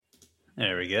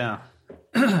There we go.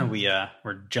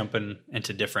 We're jumping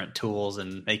into different tools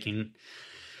and making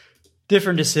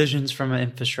different decisions from an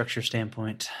infrastructure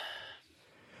standpoint.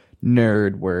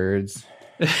 Nerd words.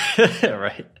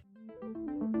 Right.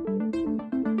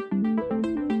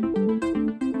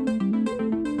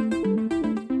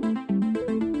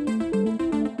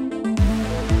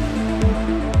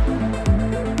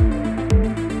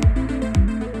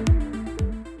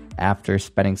 After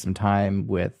spending some time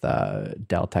with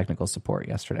Dell technical support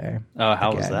yesterday. Oh,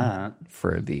 how was that?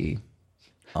 For the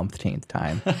umpteenth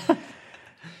time.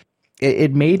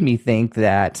 It made me think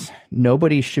that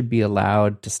nobody should be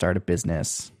allowed to start a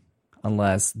business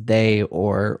unless they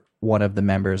or one of the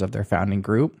members of their founding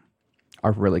group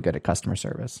are really good at customer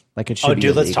service. Like it should be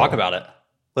illegal. Let's talk about it.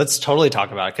 Let's totally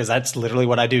talk about it because that's literally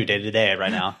what I do day to day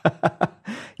right now.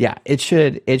 Yeah, it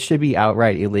should be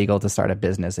outright illegal to start a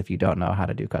business if you don't know how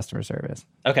to do customer service.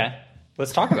 Okay,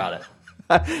 let's talk about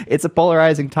it. It's a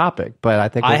polarizing topic, but I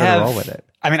think we're going to roll with it.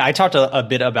 I mean, I talked a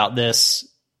bit about this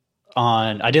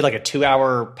I did like a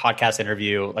 2-hour podcast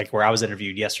interview, like where I was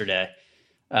interviewed yesterday.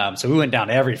 So we went down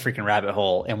every freaking rabbit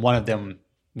hole. And one of them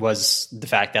was the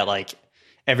fact that like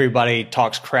everybody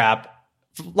talks crap,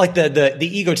 like the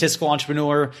egotistical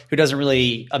entrepreneur who doesn't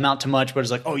really amount to much, but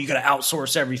is like, oh, you got to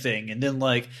outsource everything. And then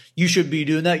like, you should be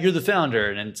doing that. You're the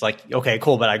founder. And it's like, okay,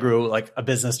 cool. But I grew like a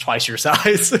business twice your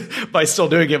size by still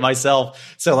doing it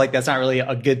myself. So like, that's not really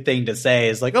a good thing to say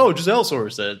is like, oh, just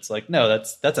outsource it. It's like, no,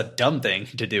 that's a dumb thing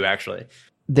to do actually.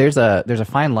 There's a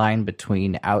fine line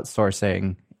between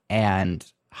outsourcing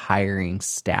and hiring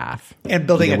staff and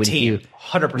building a team.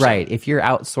 100%. Right. If you're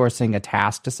outsourcing a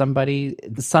task to somebody,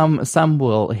 some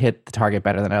will hit the target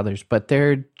better than others, but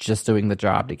they're just doing the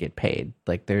job to get paid.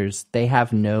 Like they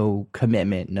have no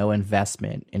commitment, no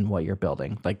investment in what you're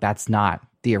building. Like that's not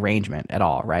the arrangement at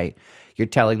all, right? You're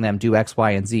telling them do X,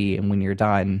 Y, and Z, and when you're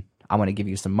done, I want to give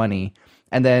you some money.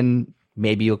 And then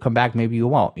maybe you'll come back, maybe you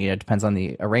won't. It depends on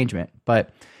the arrangement.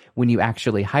 But when you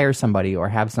actually hire somebody or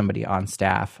have somebody on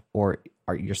staff or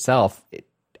yourself, it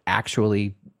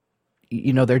actually,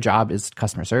 their job is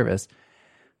customer service,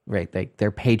 right?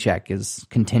 Their paycheck is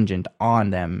contingent on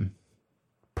them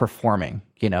performing.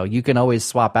 You can always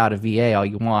swap out a VA all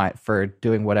you want for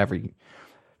doing whatever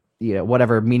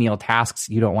menial tasks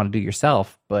you don't want to do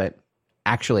yourself, but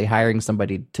actually hiring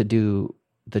somebody to do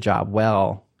the job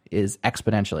well is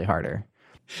exponentially harder.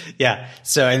 Yeah.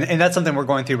 So, and that's something we're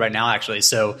going through right now, actually.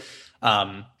 So,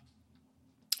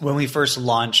 when we first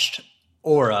launched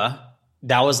Aura,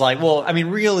 that was like, well, I mean,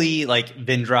 really like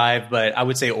VinDrive, but I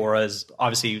would say Aura is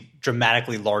obviously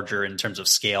dramatically larger in terms of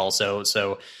scale. So,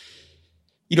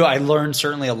 I learned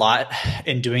certainly a lot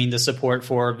in doing the support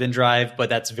for VinDrive, but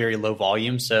that's very low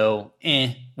volume. So,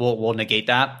 we'll negate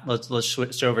that. Let's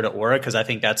switch over to Aura because I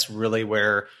think that's really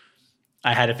where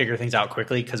I had to figure things out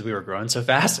quickly because we were growing so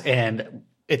fast. And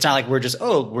it's not like we're just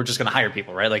going to hire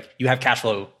people, right? Like you have cash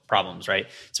flow problems, right?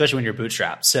 Especially when you're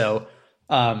bootstrapped. So,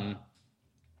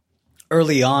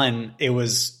 early on, it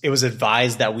was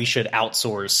advised that we should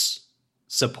outsource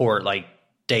support like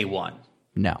day one.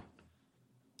 No,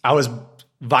 I was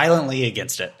violently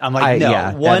against it. I'm like, no.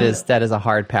 Yeah, that is a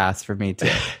hard pass for me too.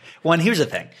 Here's the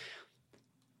thing.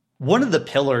 One of the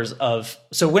pillars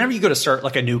so whenever you go to start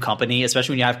like a new company,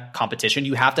 especially when you have competition,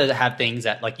 you have to have things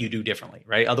that like you do differently,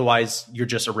 right? Otherwise you're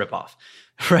just a ripoff,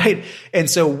 right? And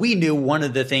so we knew one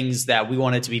of the things that we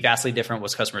wanted to be vastly different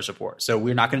was customer support. So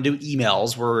we're not going to do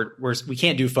emails. We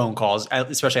can't do phone calls,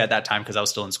 especially at that time because I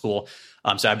was still in school.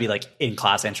 So I'd be like in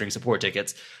class answering support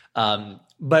tickets.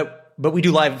 But we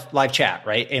do live chat,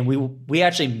 right? And we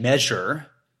actually measure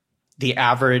the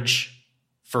average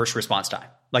first response time.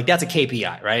 Like that's a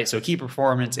KPI, right? So a key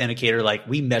performance indicator, like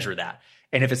we measure that.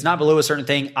 And if it's not below a certain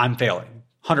thing, I'm failing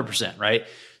 100%, right?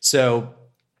 So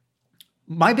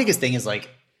my biggest thing is like,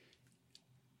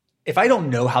 if I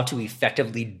don't know how to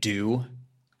effectively do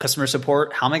customer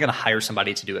support, how am I going to hire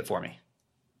somebody to do it for me?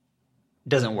 It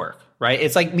doesn't work, right?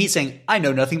 It's like me saying, I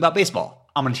know nothing about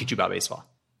baseball. I'm going to teach you about baseball.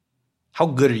 How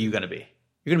good are you going to be?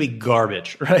 You're going to be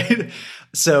garbage, right?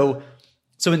 So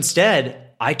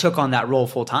instead, I took on that role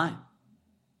full time.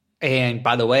 And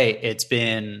by the way, it's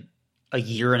been a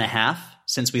year and a half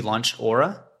since we launched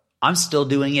Aura. I'm still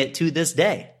doing it to this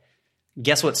day.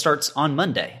 Guess what starts on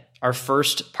Monday? Our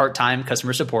first part-time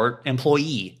customer support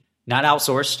employee, not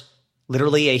outsourced,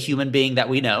 literally a human being that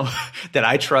we know, that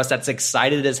I trust, that's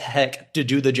excited as heck to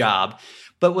do the job.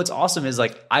 But what's awesome is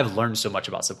like I've learned so much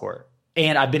about support.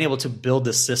 And I've been able to build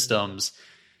the systems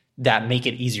that make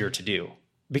it easier to do.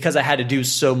 Because I had to do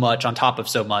so much on top of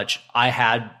so much, I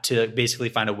had to basically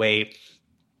find a way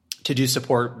to do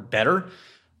support better.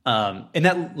 And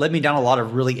that led me down a lot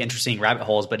of really interesting rabbit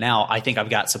holes. But now I think I've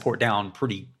got support down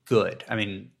pretty good. I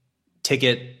mean,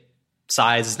 ticket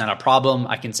size is not a problem.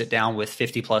 I can sit down with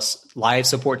 50 plus live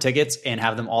support tickets and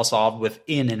have them all solved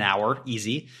within an hour,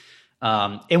 easy.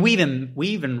 And we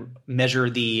even measure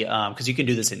the, cause you can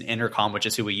do this in Intercom, which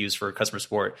is who we use for customer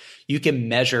support. You can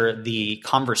measure the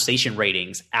conversation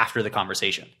ratings after the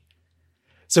conversation.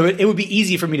 So it would be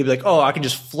easy for me to be like, oh, I can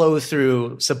just flow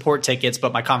through support tickets,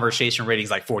 but my conversation rating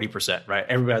is like 40%, right?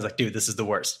 Everybody's like, dude, this is the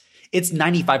worst. It's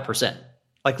 95%.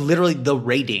 Like literally the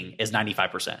rating is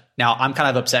 95%. Now I'm kind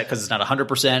of upset because it's not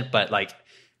 100%, but like,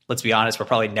 let's be honest, we're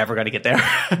probably never going to get there.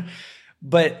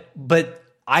 But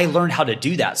I learned how to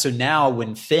do that. So now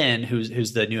when Finn,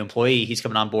 who's the new employee, he's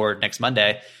coming on board next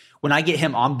Monday, when I get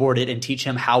him onboarded and teach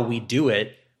him how we do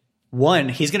it, one,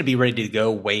 he's going to be ready to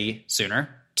go way sooner.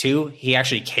 Two, he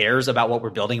actually cares about what we're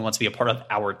building and wants to be a part of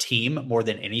our team more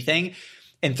than anything.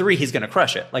 And three, he's going to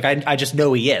crush it. Like I just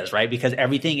know he is, right? Because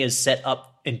everything is set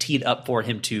up and teed up for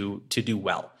him to do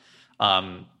well.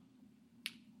 I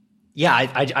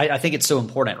think it's so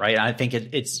important, right? I think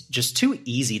it's just too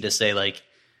easy to say like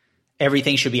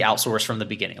everything should be outsourced from the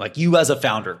beginning. Like you as a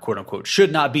founder, quote unquote,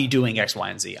 should not be doing X, Y,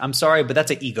 and Z. I'm sorry, but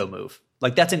that's an ego move.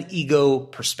 Like that's an ego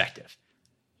perspective.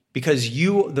 Because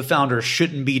you, the founder,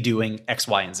 shouldn't be doing X,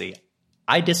 Y, and Z.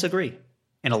 I disagree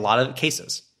in a lot of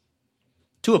cases,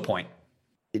 to a point.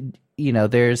 You know,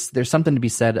 there's something to be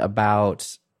said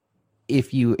about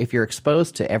if you're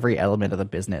exposed to every element of the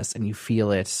business and you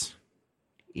feel it,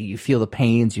 you feel the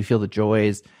pains, you feel the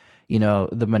joys, you know,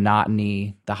 the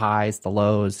monotony, the highs, the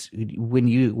lows. When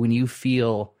you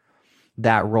feel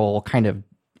that role kind of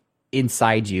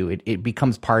inside you, it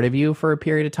becomes part of you for a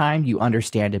period of time. You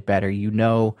understand it better. You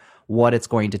know what it's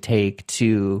going to take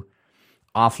to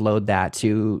offload that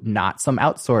to not some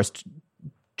outsourced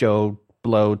Joe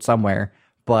Blow somewhere,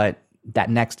 but that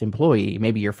next employee,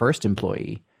 maybe your first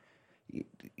employee.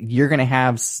 You're going to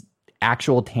have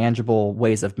actual tangible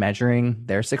ways of measuring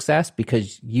their success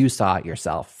because you saw it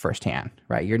yourself firsthand,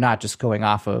 right? You're not just going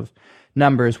off of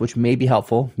numbers, which may be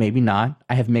helpful, maybe not.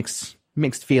 I have mixed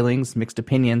feelings, mixed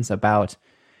opinions about,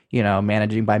 you know,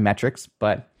 managing by metrics,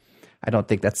 but I don't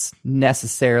think that's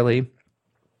necessarily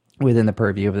within the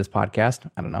purview of this podcast.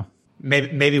 I don't know.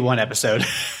 Maybe one episode.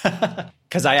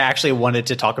 Because I actually wanted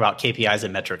to talk about KPIs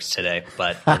and metrics today,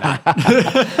 but we're not.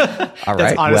 All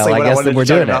right. Well, I guess that we're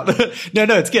doing it.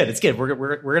 No, it's good. It's good. We're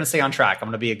going to stay on track. I'm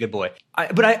going to be a good boy.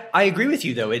 But I agree with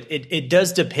you though. It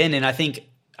does depend, and I think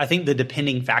the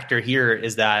depending factor here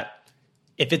is that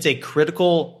if it's a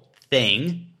critical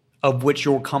thing of which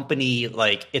your company,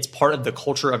 like it's part of the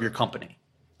culture of your company.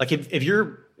 Like if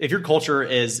your culture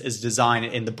is designed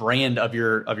and the brand of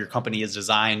your company is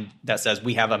designed that says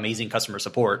we have amazing customer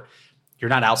support, you're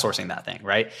not outsourcing that thing,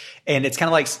 right? And it's kind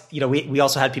of like, you know, we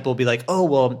also had people be like, oh,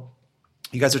 well,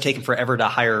 you guys are taking forever to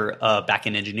hire a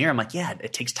backend engineer. I'm like, yeah,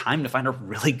 it takes time to find a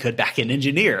really good backend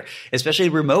engineer, especially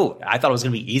remote. I thought it was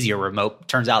going to be easier remote.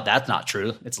 Turns out that's not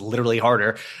true. It's literally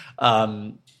harder.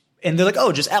 And they're like,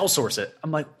 oh, just outsource it.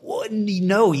 I'm like, well,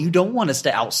 no, you don't want us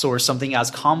to outsource something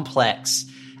as complex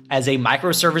as a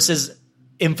microservices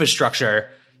infrastructure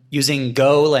using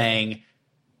Golang,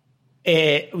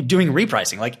 doing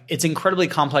repricing. Like it's incredibly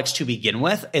complex to begin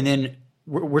with. And then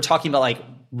we're talking about like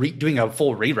doing a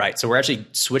full rewrite. So we're actually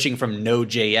switching from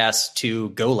Node.js to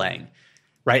Golang,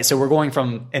 right? So we're going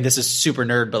from, and this is super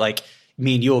nerd, but like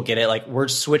me and you will get it. Like we're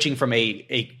switching from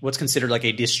a what's considered like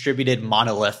a distributed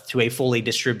monolith to a fully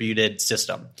distributed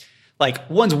system. Like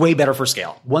one's way better for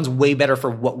scale. One's way better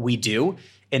for what we do.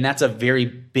 And that's a very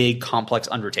big, complex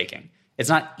undertaking. It's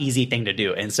not an easy thing to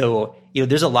do. And so, you know,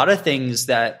 there's a lot of things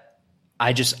that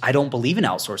I don't believe in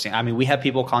outsourcing. I mean, we have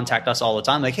people contact us all the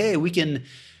time like, hey, we can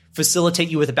facilitate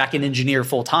you with a backend engineer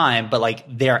full time, but like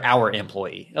they're our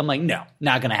employee. I'm like, no,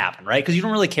 not going to happen, right? Because you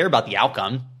don't really care about the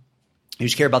outcome. You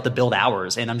just care about the build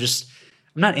hours. And I'm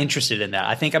not interested in that.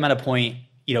 I think I'm at a point,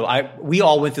 you know, we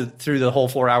all went through the whole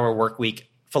 4-hour work week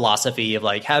philosophy of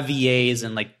like have VAs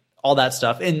and like all that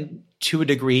stuff. And to a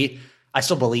degree, I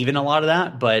still believe in a lot of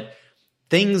that, but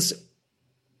things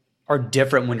are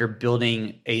different when you're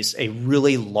building a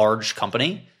really large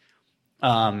company.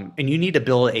 And you need to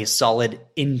build a solid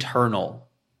internal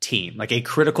team, like a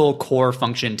critical core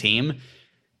function team.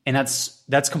 And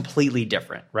that's completely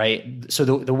different, right? So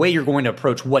the way you're going to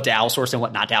approach what to outsource and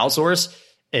what not to outsource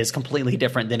is completely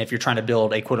different than if you're trying to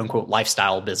build a quote unquote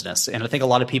lifestyle business. And I think a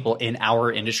lot of people in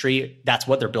our industry, that's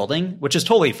what they're building, which is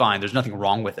totally fine. There's nothing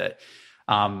wrong with it.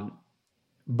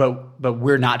 but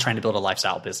we're not trying to build a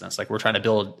lifestyle business. Like we're trying to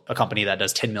build a company that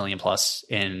does 10 million plus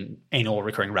in annual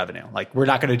recurring revenue. Like we're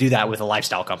not going to do that with a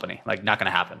lifestyle company. Like not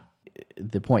going to happen.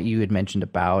 The point you had mentioned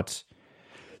about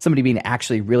somebody being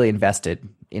actually really invested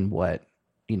in what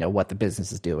the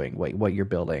business is doing, what you're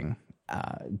building,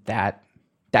 that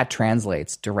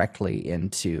translates directly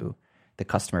into the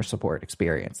customer support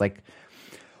experience. Like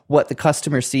what the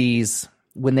customer sees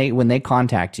when they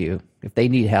contact you, if they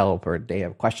need help or they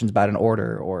have questions about an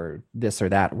order or this or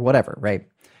that, or whatever, right?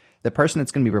 The person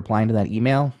that's going to be replying to that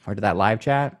email or to that live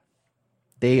chat,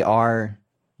 they are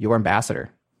your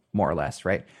ambassador, more or less,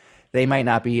 right? They might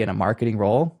not be in a marketing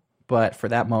role, but for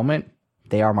that moment,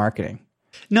 they are marketing.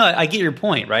 No, I get your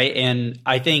point, right? And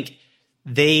I think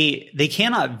they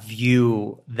cannot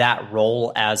view that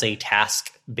role as a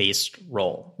task-based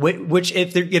role, which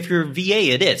if you're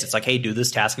VA, it is. It's like, hey, do this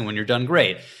task, and when you're done,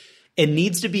 great. It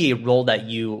needs to be a role that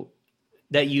you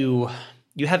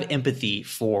have empathy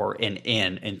for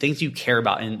and things you care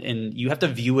about, and you have to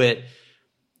view it.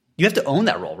 You have to own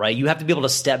that role, right? You have to be able to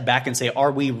step back and say,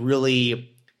 are we really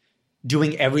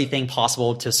doing everything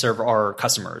possible to serve our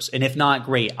customers? And if not,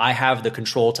 great, I have the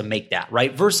control to make that,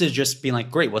 right? Versus just being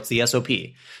like, great, what's the SOP?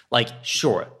 Like,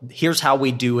 sure, here's how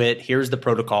we do it. Here's the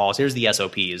protocols. Here's the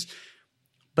SOPs.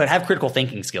 But have critical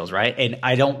thinking skills, right? And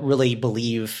I don't really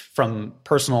believe from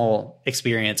personal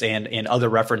experience and other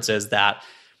references that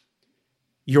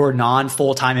your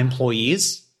non-full-time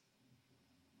employees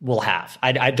will have.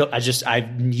 I've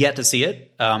yet to see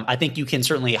it. I think you can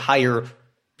certainly hire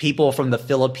people from the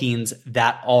Philippines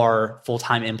that are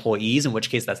full-time employees, in which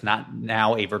case that's not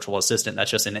now a virtual assistant, that's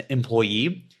just an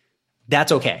employee.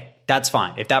 That's okay. That's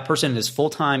fine. If that person is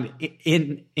full-time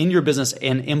in your business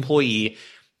and employee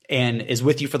and is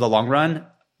with you for the long run,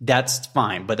 that's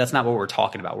fine. But that's not what we're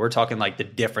talking about. We're talking like the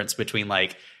difference between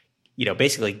like,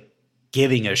 basically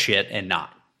giving a shit and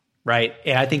not, right?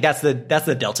 And I think that's the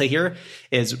delta here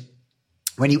is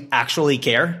when you actually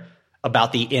care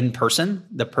about the in-person,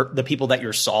 the people that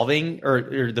you're solving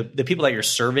or the people that you're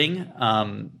serving,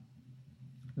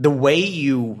 the way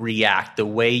you react, the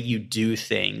way you do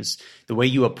things, the way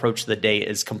you approach the day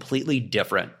is completely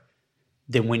different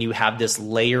than when you have this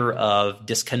layer of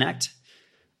disconnect.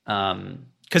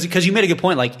 Because you made a good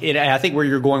point. Like, I think where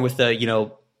you're going with the, you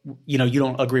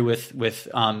don't agree with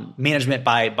management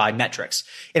by metrics.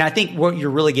 And I think what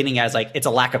you're really getting at is like, it's a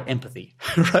lack of empathy,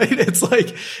 right? It's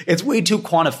like, it's way too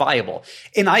quantifiable.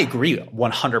 And I agree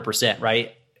 100%,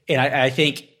 right? And I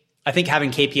think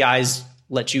having KPIs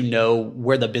let you know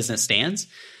where the business stands.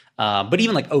 But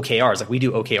even like OKRs, like we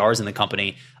do OKRs in the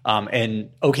company, and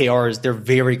OKRs, they're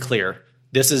very clear.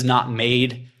 This is not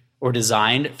made or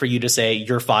designed for you to say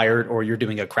you're fired or you're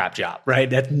doing a crap job, right?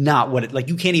 That's not what it, like,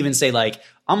 you can't even say like,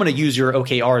 I'm going to use your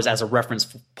OKRs as a reference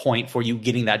point for you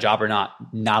getting that job or not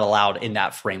allowed in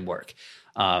that framework.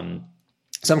 So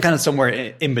I'm kind of somewhere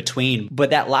in between, but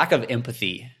that lack of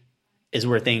empathy is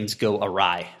where things go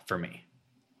awry for me,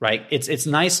 right? It's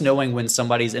nice knowing when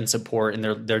somebody's in support and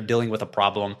they're dealing with a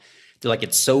problem. They're like,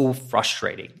 it's so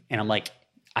frustrating. And I'm like,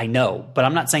 I know, but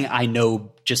I'm not saying I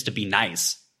know just to be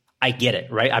nice. I get it,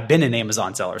 right? I've been an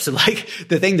Amazon seller. So like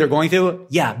the thing they're going through,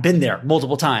 yeah, been there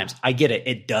multiple times. I get it.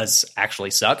 It does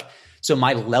actually suck. So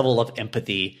my level of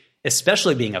empathy,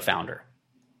 especially being a founder,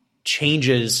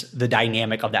 changes the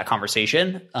dynamic of that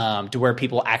conversation to where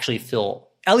people actually feel,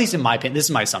 at least in my opinion, this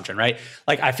is my assumption, right?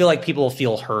 Like I feel like people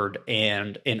feel heard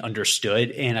and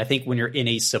understood. And I think when you're in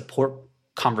a support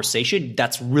conversation,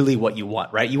 that's really what you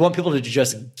want, right? You want people to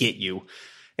just get you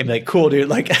and be like, cool, dude,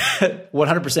 like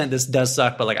 100% this does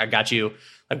suck, but like I got you,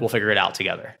 like we'll figure it out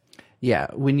together. Yeah,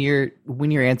 when you're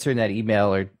answering that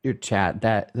email or your chat,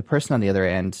 that the person on the other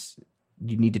end,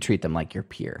 you need to treat them like your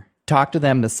peer. Talk to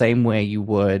them the same way you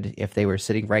would if they were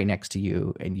sitting right next to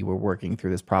you and you were working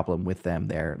through this problem with them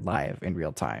there live in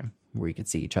real time, where you could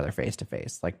see each other face to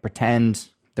face. Like pretend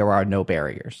there are no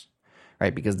barriers,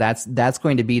 right? Because that's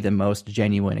going to be the most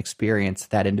genuine experience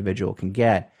that individual can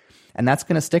get, and that's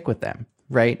going to stick with them.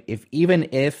 Right? Even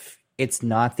if it's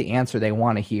not the answer they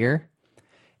want to hear,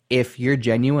 if you're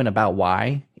genuine about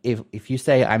why, if you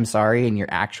say I'm sorry and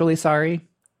you're actually sorry,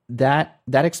 that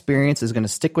experience is going to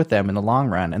stick with them in the long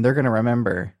run, and they're going to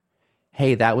remember,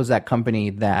 hey, that was that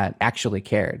company that actually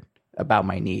cared about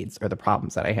my needs or the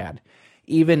problems that I had.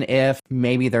 Even if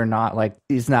maybe they're not like,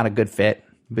 it's not a good fit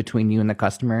between you and the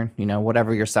customer,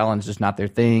 whatever you're selling is just not their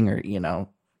thing, or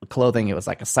clothing, it was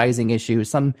like a sizing issue.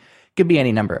 Could be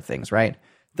any number of things, right?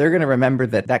 They're going to remember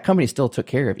that company still took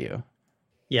care of you.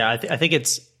 Yeah, I think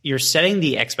you're setting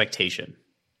the expectation,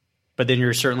 but then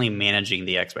you're certainly managing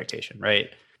the expectation, right?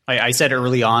 I said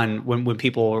early on when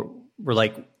people were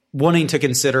like, wanting to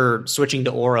consider switching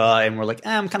to Aura, and we're like,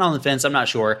 I'm kind of on the fence. I'm not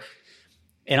sure.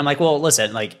 And I'm like, well,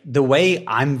 listen, like the way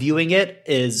I'm viewing it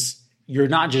is you're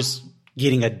not just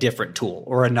getting a different tool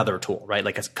or another tool, right?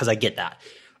 Like, because I get that.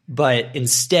 But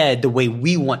instead, the way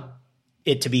we want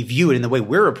it to be viewed and the way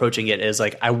we're approaching it is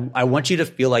like, I want you to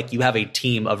feel like you have a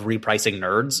team of repricing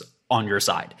nerds on your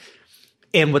side.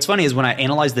 And what's funny is when I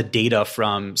analyze the data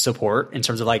from support in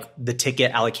terms of like the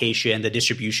ticket allocation, the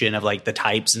distribution of like the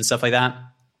types and stuff like that,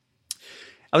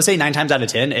 I would say 9 times out of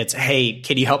 10, it's, hey,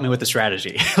 can you help me with the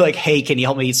strategy? Like, hey, can you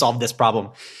help me solve this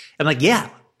problem? I'm like, yeah,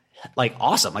 like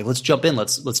awesome. Like, let's jump in.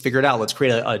 Let's figure it out. Let's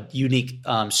create a unique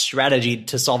strategy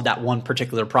to solve that one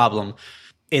particular problem.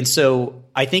 And so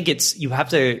I think you have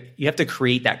to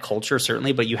create that culture,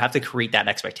 certainly, but you have to create that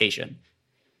expectation,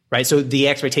 right? So the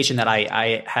expectation that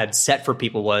I had set for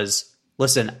people was,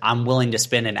 listen, I'm willing to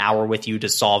spend an hour with you to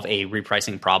solve a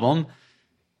repricing problem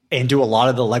and do a lot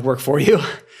of the legwork for you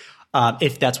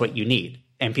if that's what you need.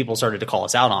 And people started to call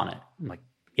us out on it. I'm like,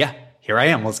 yeah, here I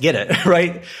am. Let's get it,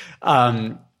 right?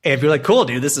 And if you're like, cool,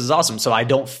 dude, this is awesome. So I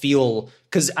don't feel –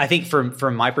 because I think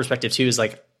from my perspective too is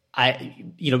like,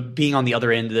 being on the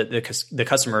other end, the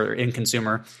customer and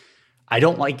consumer, I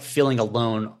don't like feeling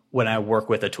alone when I work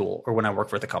with a tool or when I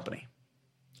work with a company.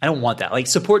 I don't want that. Like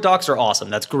support docs are awesome.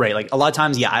 That's great. Like a lot of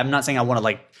times, yeah, I'm not saying I want to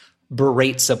like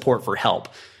berate support for help.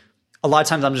 A lot of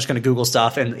times I'm just going to Google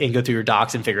stuff and go through your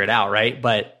docs and figure it out. Right.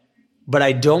 But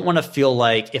I don't want to feel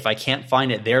like if I can't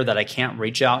find it there that I can't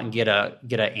reach out and get an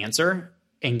answer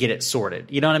and get it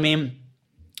sorted. You know what I mean?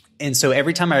 And so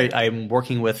every time I'm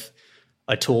working with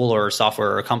a tool or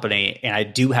software or a company and I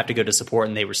do have to go to support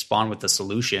and they respond with the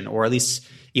solution or at least,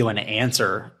 an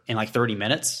answer in like 30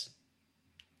 minutes,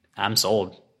 I'm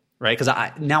sold, right? Because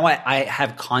I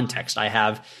have context. I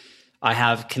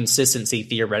have consistency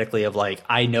theoretically of like,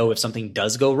 I know if something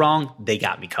does go wrong, they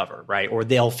got me covered, right? Or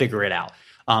they'll figure it out.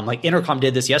 Like Intercom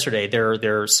did this yesterday.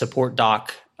 Their support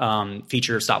doc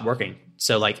feature stopped working.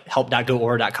 So like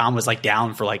help.goaura.com was like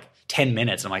down for like 10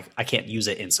 minutes. I'm like, I can't use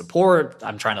it in support.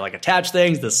 I'm trying to like attach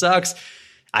things. This sucks.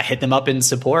 I hit them up in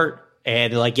support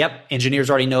and they're like, yep, engineers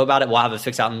already know about it. We'll have it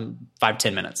fixed out in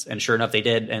 5-10 minutes. And sure enough, they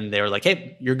did. And they were like,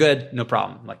 hey, you're good. No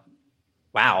problem. I'm like,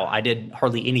 wow, I did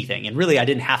hardly anything. And really, I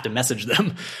didn't have to message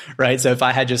them, right? So if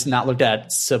I had just not looked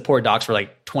at support docs for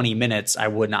like 20 minutes, I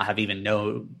would not have even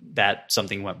known that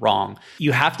something went wrong.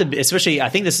 You have to, especially, I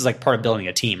think this is like part of building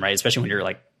a team, right? Especially when you're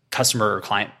like customer or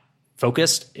client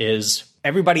focused, is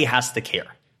everybody has to care.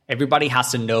 Everybody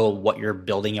has to know what you're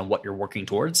building and what you're working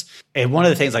towards. And one of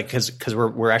the things, like, because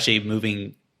we're actually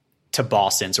moving to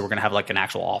Boston, so we're going to have like an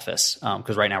actual office.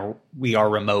 Because right now we are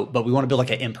remote, but we want to build like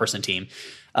an in-person team.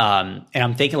 And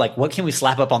I'm thinking like, what can we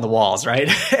slap up on the walls, right?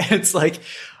 It's like,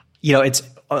 it's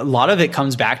a lot of it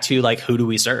comes back to like, who do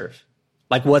we serve?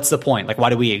 Like, what's the point? Like, why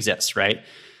do we exist, right?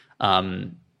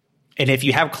 And if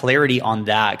you have clarity on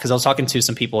that, because I was talking to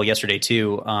some people yesterday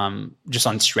too, just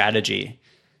on strategy.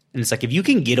 And it's like, if you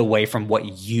can get away from what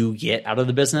you get out of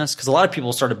the business, because a lot of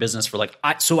people start a business for like,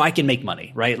 so I can make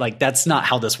money, right? Like, that's not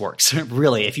how this works.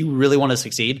 Really, if you really want to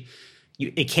succeed,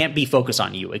 it can't be focused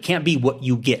on you. It can't be what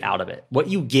you get out of it. What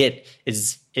you get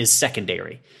is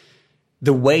secondary.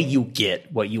 The way you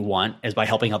get what you want is by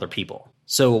helping other people.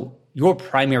 So your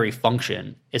primary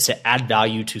function is to add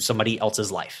value to somebody else's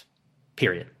life,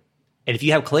 period. And if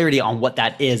you have clarity on what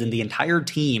that is, and the entire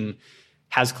team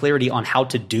has clarity on how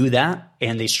to do that,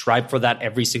 and they strive for that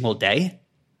every single day,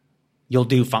 you'll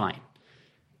do fine.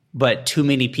 But too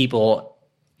many people,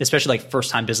 especially like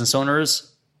first-time business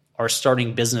owners, are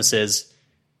starting businesses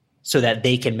so that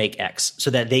they can make X, so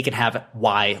that they can have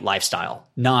Y lifestyle,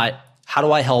 not how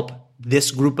do I help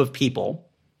this group of people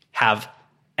have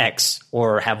X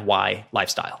or have Y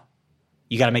lifestyle.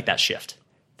 You got to make that shift.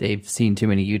 They've seen too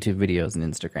many YouTube videos and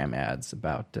Instagram ads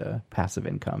about passive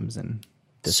incomes and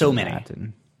this so and many. that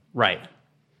and right.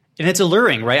 And it's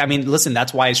alluring, right? I mean, listen,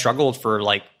 that's why I struggled for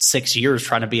like 6 years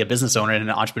trying to be a business owner and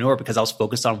an entrepreneur, because I was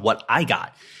focused on what I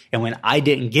got. And when I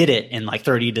didn't get it in like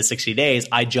 30 to 60 days,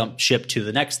 I jumped ship to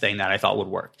the next thing that I thought would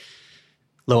work.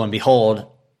 Lo and behold,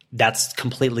 that's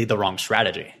completely the wrong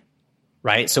strategy,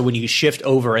 right? So when you shift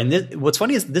over, and what's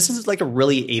funny is this is like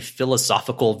a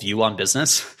philosophical view on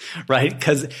business, right?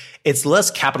 Because it's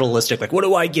less capitalistic, like what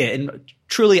do I get? And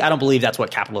truly, I don't believe that's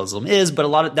what capitalism is,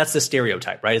 but that's the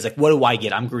stereotype, right? It's like, what do I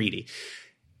get? I'm greedy.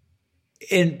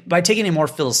 And by taking a more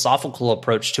philosophical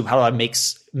approach to how do I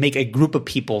make a group of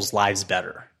people's lives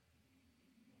better,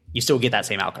 you still get that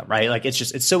same outcome, right? Like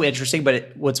it's so interesting.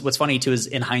 But what's funny too is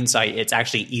in hindsight, it's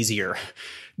actually easier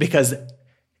because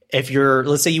if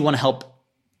let's say you want to help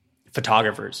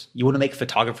photographers, you want to make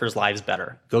photographers' lives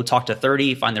better. Go talk to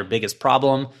 30, find their biggest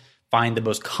problem, find the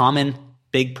most common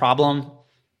big problem,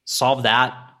 solve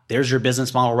that. There's your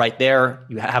business model right there.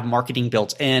 You have marketing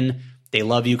built in. They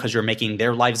love you because you're making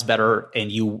their lives better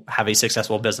and you have a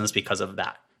successful business because of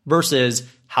that. Versus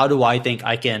how do I think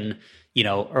I can,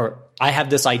 or I have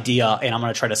this idea and I'm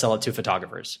going to try to sell it to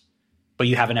photographers, but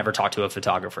you haven't ever talked to a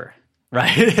photographer,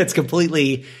 right? It's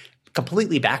completely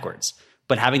backwards.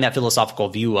 But having that philosophical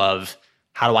view of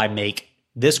how do I make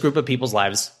this group of people's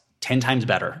lives 10 times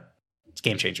better, it's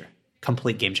game changer,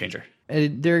 complete game changer.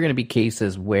 There are going to be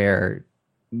cases where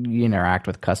you interact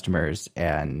with customers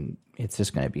and it's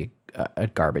just going to be a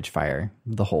garbage fire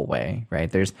the whole way, right?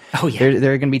 There are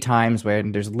going to be times where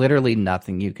there's literally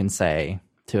nothing you can say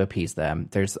to appease them.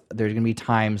 There's going to be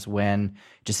times when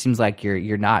it just seems like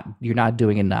you're not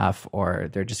doing enough, or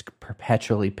they're just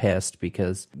perpetually pissed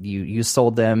because you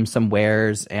sold them some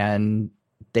wares and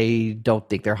they don't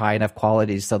think they're high enough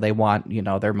quality, so they want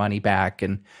their money back.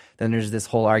 And then there's this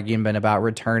whole argument about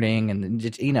returning, and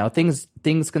things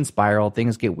can spiral,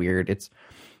 things get weird. It's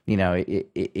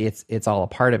it's all a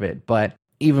part of it. But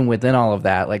even within all of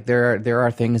that, like there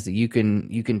are things that you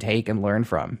can take and learn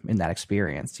from in that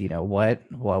experience. What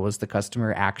was the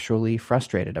customer actually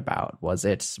frustrated about? Was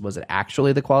it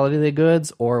actually the quality of the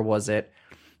goods, or was it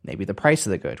maybe the price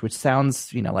of the good? Which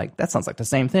sounds like the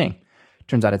same thing.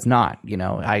 Turns out it's not.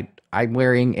 I'm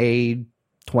wearing a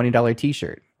 $20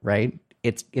 t-shirt, right?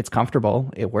 It's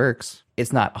comfortable, it works.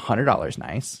 It's not $100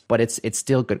 nice, but it's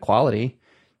still good quality.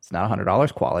 It's not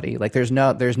 $100 quality. Like there's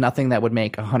nothing that would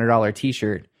make a $100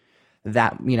 t-shirt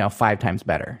that 5 times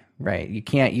better, right? You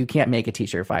can't make a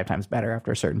t-shirt 5 times better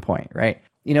after a certain point, right?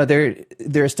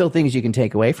 There are still things you can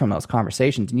take away from those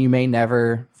conversations, and you may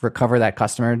never recover that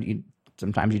customer.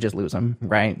 Sometimes you just lose them,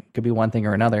 right? Could be one thing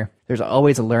or another. There's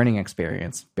always a learning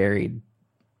experience buried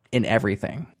in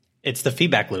everything. It's the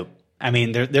feedback loop. I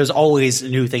mean, there's always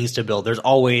new things to build. There's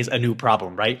always a new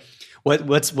problem, right?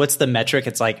 What's the metric?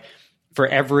 It's like for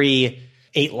every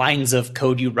 8 lines of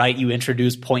code you write, you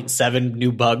introduce 0.7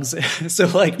 new bugs. So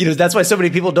like, that's why so many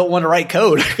people don't want to write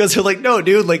code, because they're like, no,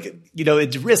 dude, like,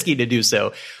 it's risky to do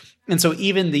so. And so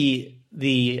even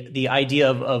the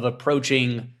idea of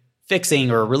approaching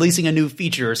fixing or releasing a new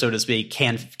feature, so to speak,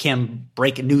 can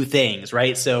break new things,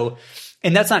 right? So,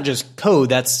 and that's not just code,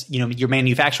 that's, your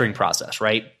manufacturing process,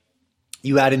 right?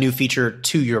 You add a new feature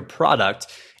to your product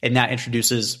and that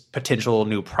introduces potential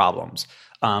new problems.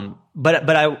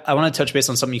 But I want to touch base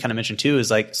on something you kind of mentioned too, is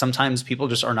like sometimes people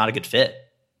just are not a good fit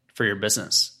for your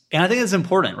business. And I think it's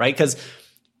important, right? Because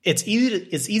it's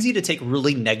easy to take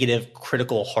really negative,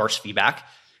 critical, harsh feedback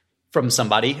from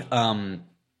somebody, and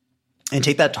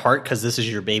take that to heart because this is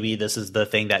your baby. This is the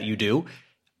thing that you do,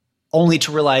 only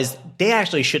to realize they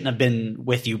actually shouldn't have been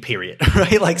with you, period.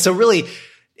 Right? Like, so really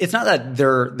it's not that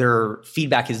their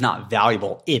feedback is not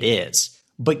valuable. It is,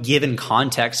 but given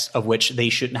context of which they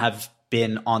shouldn't have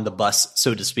been on the bus,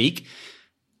 so to speak,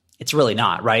 it's really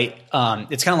not, right?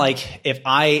 It's kind of like if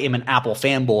I am an Apple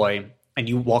fanboy and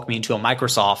you walk me into a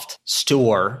Microsoft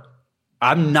store,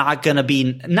 I'm not going to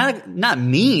be not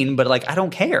mean, but like, I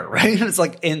don't care. Right. It's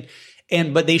like,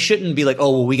 but they shouldn't be like,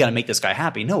 oh, well, we got to make this guy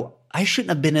happy. No, I shouldn't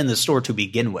have been in the store to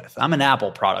begin with. I'm an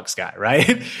Apple products guy.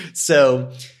 Right.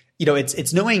 So,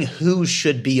 it's knowing who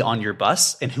should be on your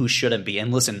bus and who shouldn't be.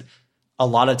 And listen, a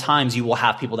lot of times you will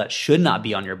have people that should not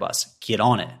be on your bus get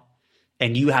on it.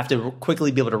 And you have to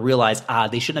quickly be able to realize,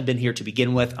 they shouldn't have been here to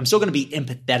begin with. I'm still going to be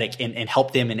empathetic and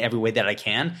help them in every way that I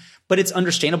can. But it's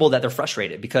understandable that they're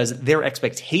frustrated because their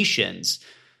expectations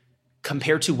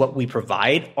compared to what we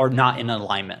provide are not in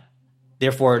alignment.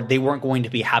 Therefore, they weren't going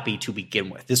to be happy to begin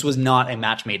with. This was not a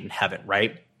match made in heaven,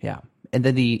 right? Yeah. And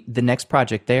then the next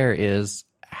project there is,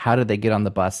 how did they get on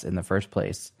the bus in the first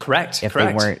place? Correct. If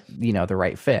they weren't, the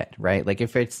right fit, right? Like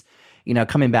if it's,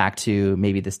 coming back to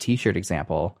maybe this t-shirt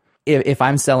example, if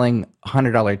I'm selling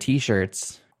 $100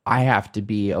 t-shirts, I have to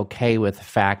be okay with the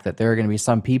fact that there are going to be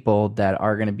some people that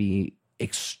are going to be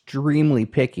extremely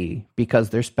picky because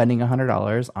they're spending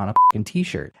 $100 on a fucking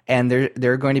t-shirt. And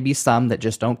there are going to be some that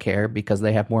just don't care because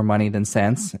they have more money than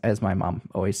sense, as my mom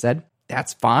always said.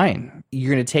 That's fine.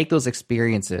 You're going to take those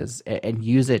experiences and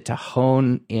use it to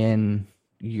hone in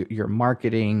your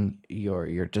marketing,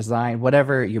 your design,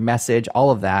 whatever, your message,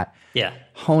 all of that. Yeah.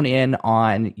 Hone in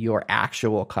on your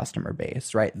actual customer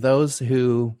base, right? Those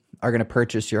who are going to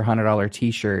purchase your $100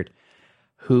 t-shirt,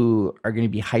 who are going to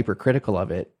be hypercritical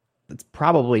of it, it's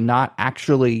probably not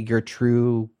actually your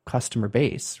true customer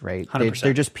base, right? 100%.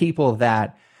 They're just people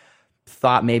that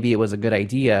thought maybe it was a good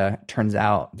idea. Turns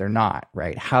out they're not,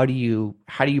 right? How do you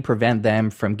prevent them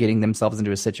from getting themselves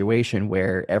into a situation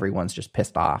where everyone's just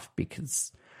pissed off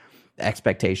because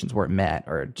expectations weren't met,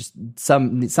 or just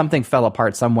something fell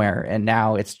apart somewhere, and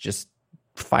now it's just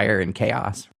fire and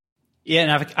chaos. Yeah,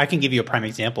 and I can give you a prime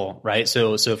example, right?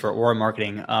 So for Aura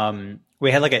Marketing,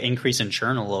 we had like an increase in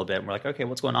churn a little bit. And we're like, okay,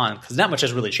 what's going on? Because not much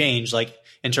has really changed, like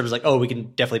in terms of like, oh, we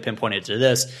can definitely pinpoint it to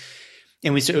this.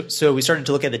 And we started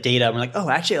to look at the data. And we're like, oh,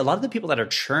 actually, a lot of the people that are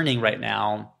churning right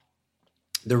now,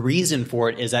 the reason for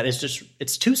it is that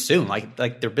it's too soon. Like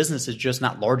their business is just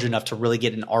not large enough to really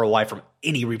get an ROI from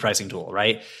any repricing tool,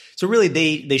 right? So really,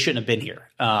 they shouldn't have been here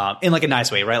in like a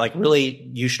nice way, right? Like really,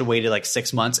 you should have waited like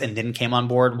 6 months and then came on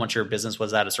board once your business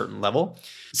was at a certain level.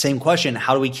 Same question: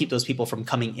 how do we keep those people from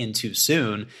coming in too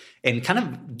soon? And kind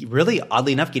of really,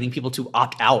 oddly enough, getting people to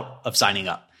opt out of signing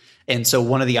up. And so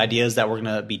one of the ideas that we're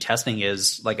going to be testing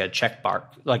is like a check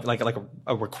mark, like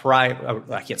a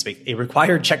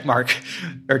required check mark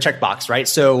or checkbox, right?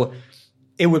 So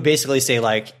it would basically say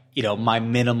like, my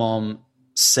minimum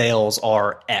sales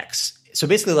are X. So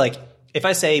basically, like if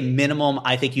I say minimum,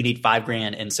 I think you need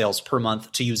 $5,000 in sales per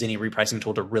month to use any repricing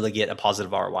tool to really get a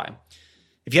positive ROI.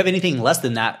 If you have anything less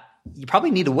than that, you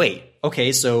probably need to wait.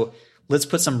 Okay, so let's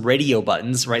put some radio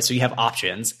buttons, right? So you have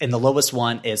options, and the lowest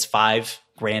one is $5,000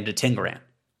 to $10,000.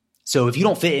 So if you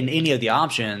don't fit in any of the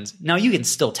options, now you can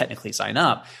still technically sign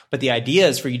up, but the idea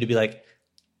is for you to be like,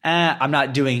 I'm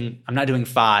not doing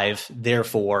 5,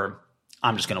 therefore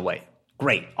I'm just going to wait.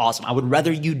 Great, awesome. I would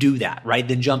rather you do that, right,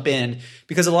 than jump in,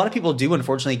 because a lot of people do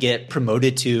unfortunately get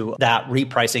promoted to that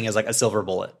repricing as like a silver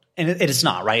bullet. And it's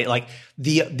not, right? Like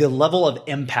the level of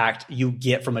impact you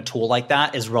get from a tool like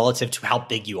that is relative to how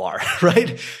big you are,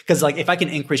 right? Because like if I can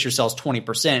increase your sales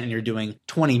 20% and you're doing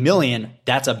 20 million,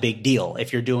 that's a big deal.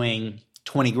 If you're doing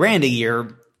 20 grand a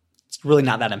year, it's really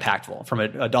not that impactful from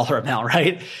a dollar amount,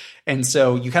 right? And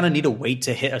so you kind of need to wait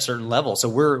to hit a certain level. So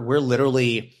we're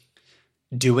literally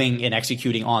doing and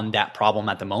executing on that problem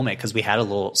at the moment because we had a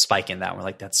little spike in that. We're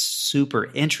like, that's super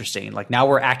interesting. Like now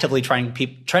we're actively trying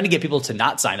to get people to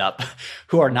not sign up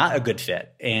who are not a good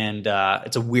fit. And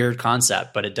it's a weird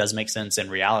concept, but it does make sense in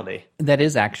reality. That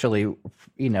is actually,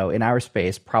 in our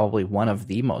space, probably one of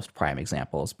the most prime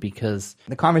examples, because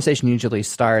the conversation usually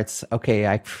starts,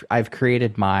 okay, I've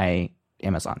created my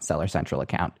Amazon Seller Central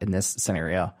account in this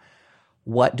scenario.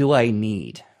 What do I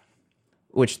need?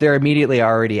 Which they're immediately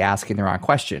already asking the wrong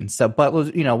question. So, but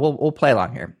we'll play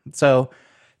along here. So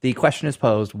the question is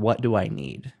posed, what do I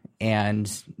need?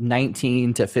 And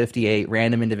 19 to 58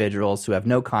 random individuals who have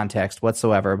no context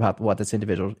whatsoever about what this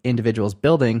individual is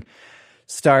building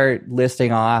start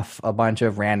listing off a bunch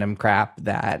of random crap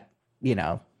that,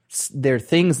 they're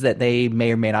things that they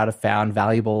may or may not have found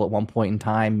valuable at one point in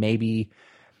time. Maybe,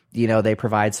 they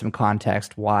provide some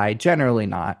context why, generally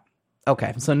not.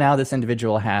 Okay, so now this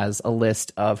individual has a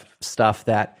list of stuff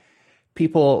that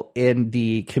people in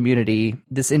the community,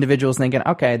 this individual is thinking,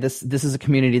 okay, this is a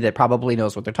community that probably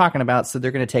knows what they're talking about, so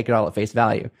they're going to take it all at face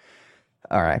value.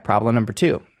 All right, problem number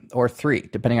 2 or 3,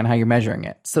 depending on how you're measuring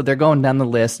it. So they're going down the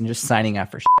list and just signing up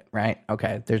for shit, right?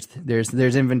 Okay,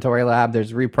 there's Inventory Lab,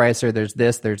 there's Repricer, there's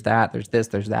this, there's that, there's this,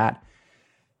 there's that.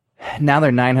 Now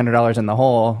they're $900 in the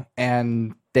hole,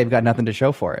 and they've got nothing to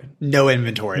show for it. No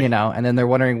inventory. And then they're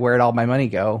wondering, where'd all my money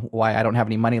go? Why I don't have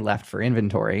any money left for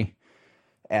inventory.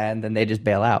 And then they just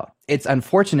bail out. It's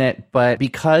unfortunate, but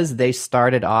because they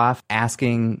started off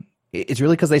asking, it's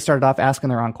really because they started off asking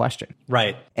the wrong question.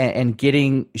 Right. And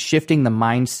shifting the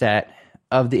mindset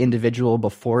of the individual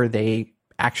before they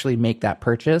actually make that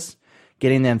purchase,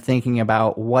 getting them thinking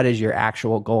about what is your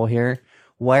actual goal here?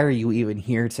 Why are you even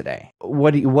here today?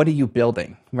 What are you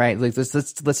building? Right? Like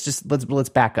let's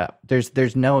back up.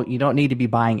 There's no, you don't need to be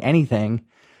buying anything,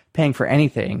 paying for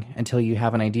anything until you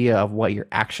have an idea of what you're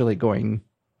actually going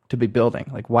to be building.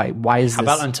 Like why is How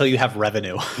this? about until you have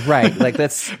revenue? Right. Like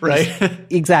that's right.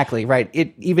 Exactly. Right.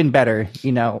 It even better,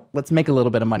 let's make a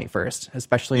little bit of money first,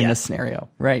 especially in this scenario,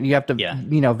 right? You have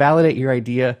to, validate your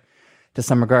idea to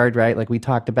some regard, right? Like we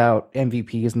talked about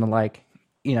MVPs and the like,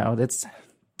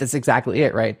 that's exactly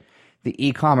it, right? The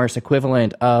e-commerce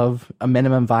equivalent of a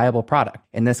minimum viable product.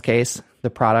 In this case, the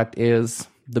product is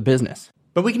the business.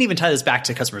 But we can even tie this back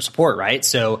to customer support, right?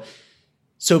 So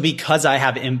because I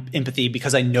have empathy,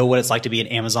 because I know what it's like to be an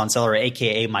Amazon seller,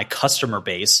 aka my customer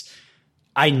base,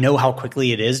 I know how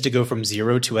quickly it is to go from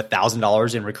 $0 to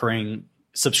 $1,000 in recurring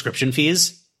subscription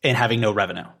fees and having no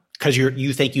revenue because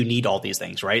you think you need all these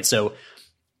things, right? So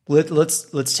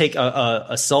let's take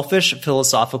a selfish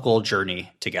philosophical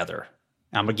journey together.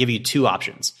 I'm going to give you 2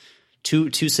 options,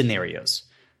 two scenarios,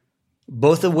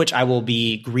 both of which I will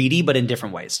be greedy, but in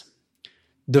different ways.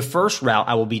 The first route,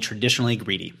 I will be traditionally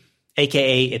greedy,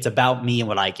 aka it's about me and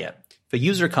what I get. If a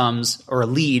user comes, or a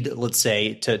lead, let's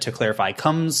say, to clarify,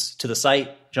 comes to the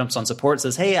site, jumps on support,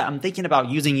 says, hey, I'm thinking about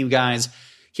using you guys.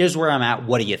 Here's where I'm at.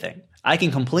 What do you think? I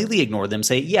can completely ignore them,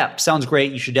 say, yeah, sounds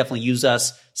great. You should definitely use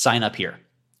us. Sign up here.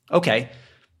 Okay,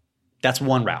 that's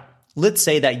one route. Let's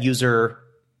say that user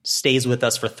stays with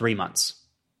us for 3 months.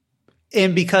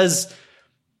 And because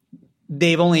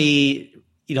they've only,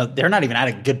 they're not even at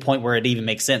a good point where it even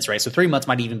makes sense, right? So 3 months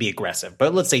might even be aggressive,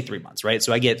 but let's say 3 months, right?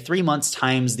 So I get 3 months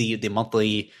times the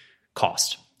monthly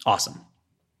cost. Awesome.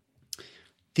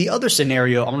 The other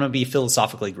scenario, I'm going to be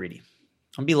philosophically greedy.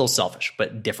 I'm going to be a little selfish,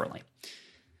 but differently.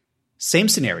 Same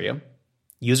scenario.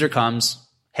 User comes,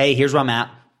 hey, here's where I'm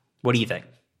at. What do you think?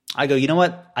 I go, you know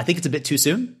what? I think it's a bit too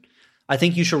soon. I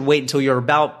think you should wait until you're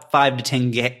about 5 to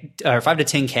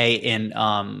 10K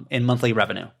in monthly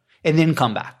revenue and then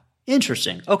come back.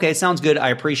 Interesting. Okay, sounds good. I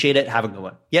appreciate it. Have a good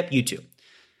one. Yep, you too.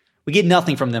 We get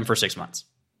nothing from them for 6 months.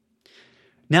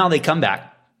 Now they come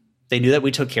back. They knew that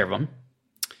we took care of them.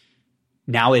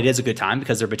 Now it is a good time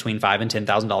because they're between $5,000 and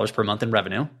 $10,000 per month in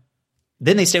revenue.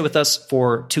 Then they stay with us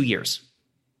for 2 years.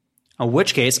 In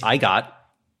which case I got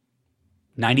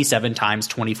 97 times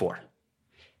 24.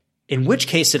 In which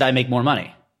case did I make more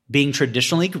money? Being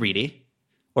traditionally greedy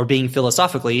or being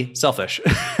philosophically selfish?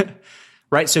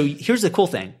 Right? So here's the cool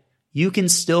thing. You can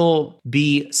still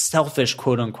be selfish,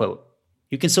 quote unquote.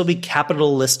 You can still be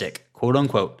capitalistic, quote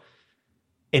unquote,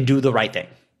 and do the right thing.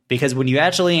 Because when you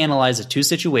actually analyze the two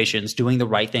situations, doing the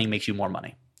right thing makes you more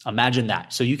money. Imagine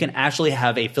that. So you can actually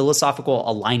have a philosophical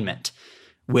alignment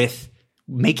with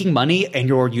making money and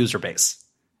your user base.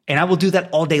 And I will do that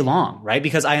all day long, right?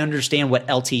 Because I understand what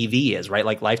LTV is, right?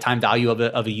 Like lifetime value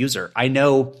of a user. I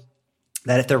know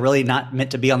that if they're really not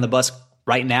meant to be on the bus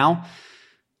right now,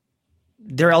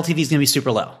 their LTV is going to be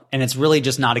super low. And it's really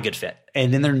just not a good fit.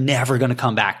 And then they're never going to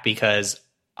come back because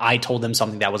I told them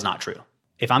something that was not true.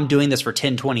 If I'm doing this for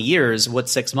 10, 20 years,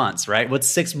 what's 6 months, right? What's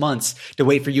 6 months to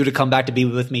wait for you to come back to be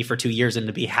with me for 2 years and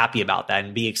to be happy about that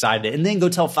and be excited and then go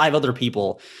tell 5 other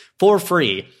people for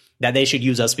free that they should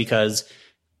use us because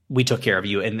we took care of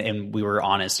you and we were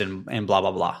honest and blah,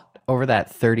 blah, blah. Over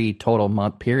that 30 total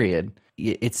month period,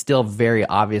 it's still very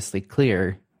obviously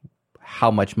clear how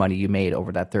much money you made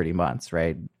over that 30 months,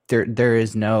 right? There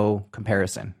is no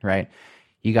comparison, right?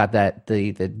 You got that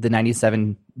the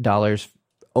 $97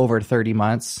 over 30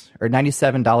 months, or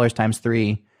 $97 times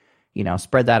 3,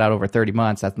 spread that out over 30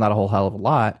 months. That's not a whole hell of a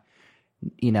lot.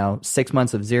 6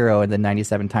 months of 0 and then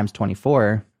 97 times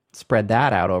 24, spread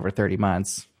that out over 30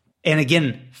 months. And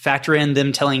again, factor in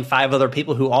them telling 5 other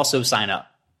people who also sign up.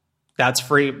 That's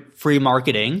free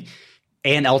marketing.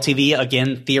 And LTV,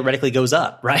 again, theoretically goes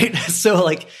up, right? So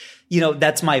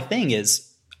that's my thing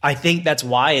is I think that's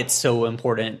why it's so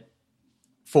important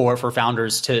for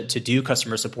founders to do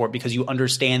customer support, because you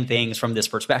understand things from this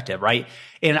perspective, right?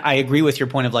 And I agree with your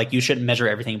point of you shouldn't measure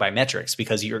everything by metrics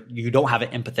because you don't have an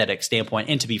empathetic standpoint.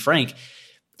 And to be frank,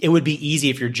 it would be easy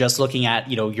if you're just looking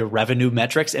at, your revenue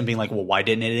metrics and being like, well, why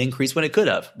didn't it increase when it could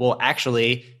have? Well,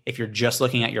 actually, if you're just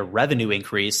looking at your revenue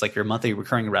increase, like your monthly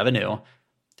recurring revenue,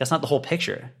 that's not the whole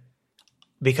picture.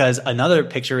 Because another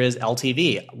picture is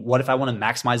LTV. What if I want to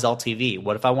maximize LTV?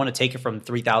 What if I want to take it from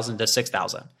 3,000 to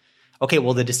 6,000? Okay,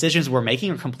 well, the decisions we're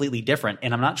making are completely different.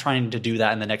 And I'm not trying to do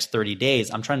that in the next 30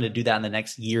 days. I'm trying to do that in the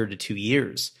next year to 2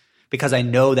 years. Because I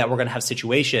know that we're going to have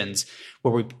situations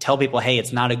where we tell people, hey,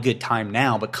 it's not a good time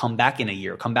now, but come back in a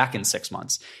year, come back in 6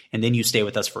 months, and then you stay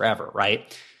with us forever,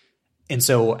 right? And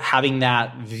so having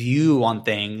that view on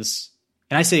things,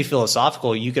 and I say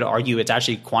philosophical, you could argue it's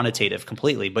actually quantitative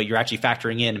completely, but you're actually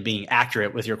factoring in and being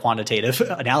accurate with your quantitative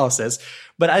analysis.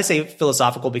 But I say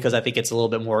philosophical because I think it's a little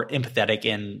bit more empathetic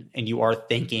and you are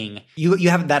thinking, you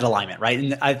have that alignment, right?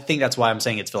 And I think that's why I'm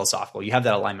saying it's philosophical. You have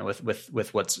that alignment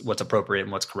with what's appropriate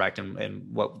and what's correct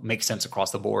and what makes sense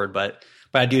across the board. But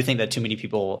I do think that too many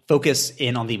people focus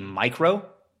in on the micro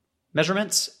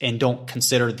measurements and don't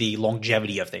consider the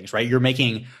longevity of things, right? You're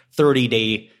making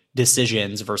 30-day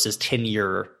decisions versus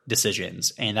 10-year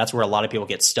decisions. And that's where a lot of people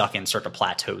get stuck and start to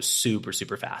plateau super,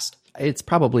 super fast. It's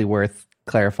probably worth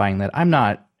clarifying that I'm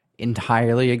not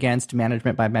entirely against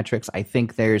management by metrics. I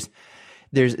think it's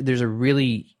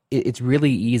really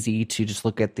easy to just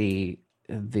look at the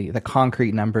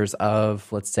concrete numbers of,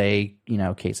 let's say,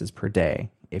 cases per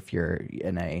day. If you're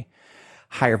in a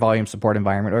higher volume support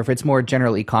environment, or if it's more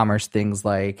general e-commerce, things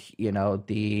like,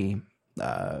 the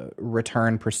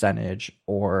return percentage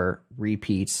or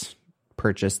repeats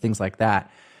purchase, things like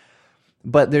that.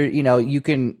 But there, you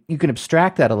can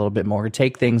abstract that a little bit more.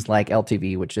 Take things like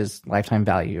LTV, which is lifetime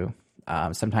value,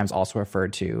 sometimes also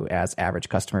referred to as average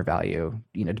customer value.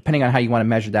 Depending on how you want to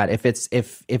measure that. If it's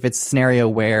a scenario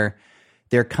where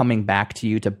they're coming back to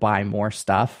you to buy more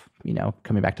stuff,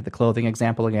 coming back to the clothing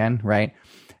example again, right?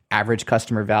 Average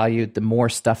customer value, the more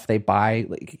stuff they buy,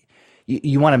 like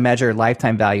you want to measure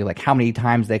lifetime value, like how many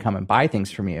times they come and buy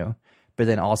things from you, but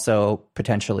then also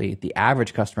potentially the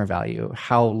average customer value,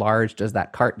 how large does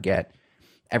that cart get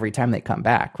every time they come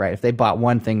back, right? If they bought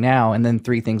one thing now and then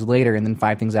 3 things later and then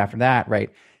 5 things after that, right?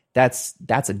 That's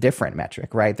a different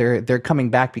metric, right? They're coming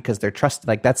back because they're trusted.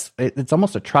 Like it's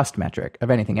almost a trust metric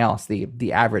of anything else,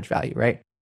 the average value, right?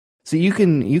 So you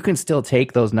can still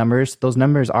take those numbers. Those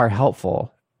numbers are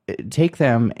helpful. Take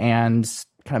them and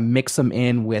kind of mix them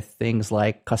in with things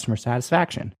like customer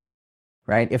satisfaction,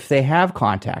 right? If they have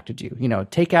contacted you,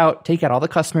 take out all the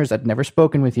customers that have never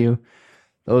spoken with you.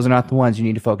 Those are not the ones you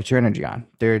need to focus your energy on.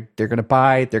 They're going to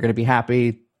buy, they're going to be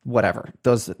happy, whatever.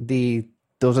 Those are the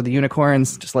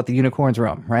unicorns. Just let the unicorns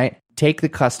roam, right? Take the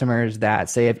customers that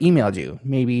say have emailed you,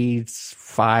 maybe it's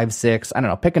 5, 6, I don't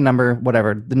know, pick a number,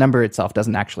 whatever. The number itself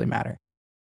doesn't actually matter.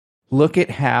 Look at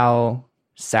how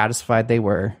satisfied they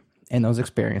were in those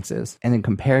experiences, and then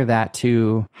compare that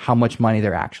to how much money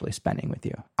they're actually spending with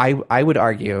you. I would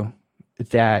argue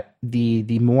that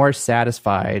the more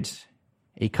satisfied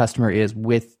a customer is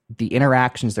with the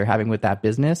interactions they're having with that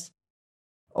business,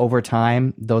 over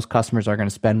time, those customers are going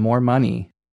to spend more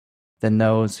money than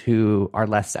those who are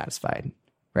less satisfied,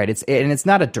 right? It's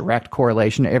not a direct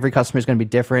correlation. Every customer is going to be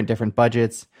different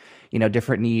budgets,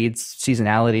 different needs,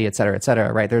 seasonality, et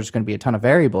cetera, right? There's going to be a ton of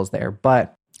variables there,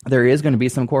 but there is going to be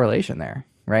some correlation there,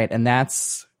 right? And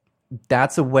that's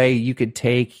a way you could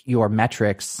take your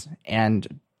metrics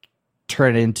and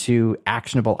turn it into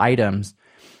actionable items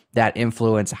that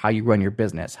influence how you run your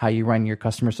business, how you run your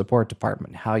customer support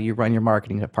department, how you run your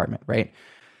marketing department, right?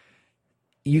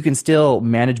 You can still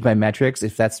manage by metrics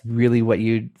if that's really what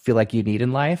you feel like you need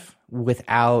in life,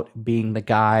 without being the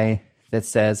guy that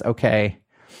says, okay,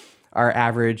 our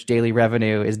average daily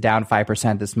revenue is down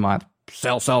 5% this month.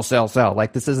 Sell.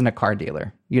 Like, this isn't a car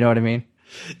dealer. You know what I mean?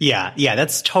 Yeah,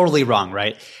 that's totally wrong,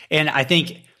 right? And I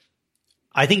think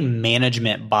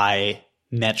management by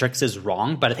metrics is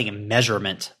wrong, but I think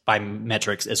measurement by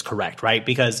metrics is correct, right?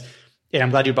 Because, and I'm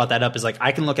glad you brought that up, is like,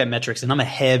 I can look at metrics, and I'm a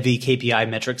heavy KPI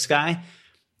metrics guy,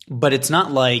 but it's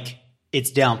not like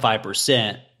it's down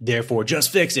 5%, therefore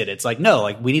just fix it. It's like, no,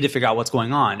 like, we need to figure out what's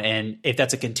going on. And if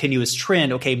that's a continuous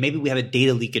trend, okay, maybe we have a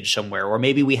data leakage somewhere, or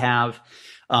maybe we have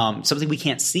something we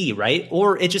can't see, right?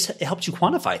 Or it helps you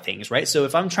quantify things, right? So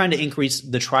if I'm trying to increase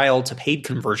the trial to paid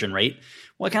conversion rate,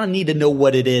 well, I kind of need to know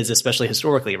what it is, especially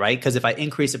historically, right? Because if I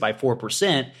increase it by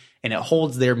 4% and it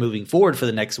holds there moving forward for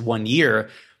the next 1 year,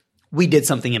 we did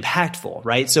something impactful,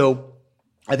 right? So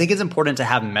I think it's important to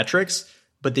have metrics,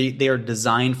 but they are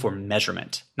designed for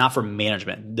measurement, not for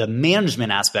management. The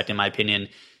management aspect, in my opinion,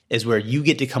 is where you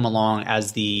get to come along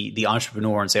as the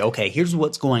entrepreneur and say, okay, here's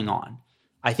what's going on.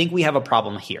 I think we have a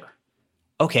problem here.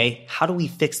 Okay, how do we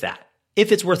fix that?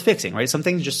 If it's worth fixing, right? Some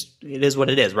things it is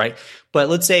what it is, right? But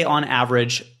let's say on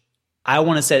average, I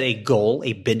want to set a goal,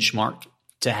 a benchmark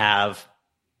to have,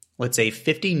 let's say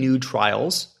 50 new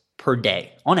trials per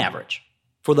day on average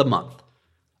for the month.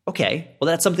 Okay, well,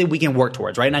 that's something we can work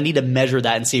towards, right? And I need to measure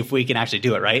that and see if we can actually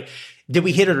do it, right? Did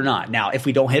we hit it or not? Now, if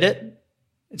we don't hit it,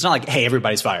 it's not like, hey,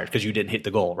 everybody's fired because you didn't hit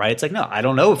the goal, right? It's like, no, I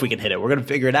don't know if we can hit it. We're going to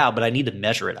figure it out, but I need to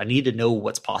measure it. I need to know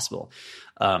what's possible.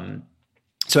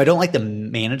 So I don't like the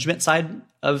management side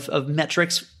of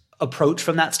metrics approach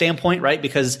from that standpoint, right?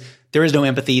 Because there is no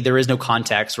empathy, there is no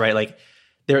context, right? Like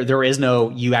there is no,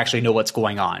 you actually know what's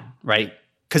going on, right?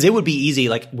 Because it would be easy.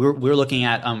 Like we're looking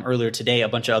at earlier today, a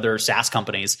bunch of other SaaS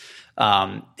companies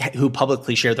who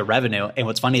publicly share the revenue. And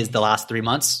what's funny is the last 3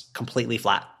 months completely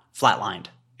flatlined.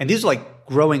 And these are like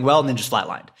growing well and then just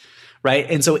flatlined, right?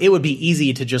 And so it would be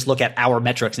easy to just look at our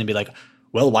metrics and be like,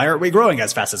 well, why aren't we growing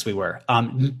as fast as we were?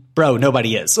 Bro,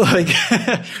 nobody is. Like,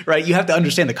 right? You have to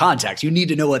understand the context. You need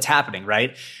to know what's happening,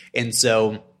 right? And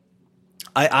so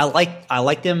I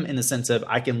like them in the sense of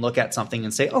I can look at something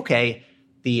and say, okay,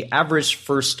 the average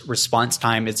first response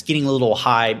time is getting a little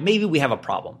high. Maybe we have a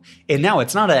problem. And now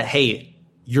it's not a, hey,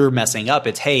 you're messing up.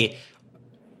 It's, hey,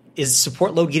 is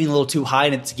support load getting a little too high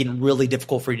and it's getting really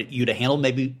difficult for you to handle?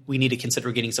 Maybe we need to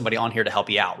consider getting somebody on here to help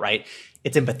you out, right?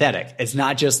 It's empathetic. It's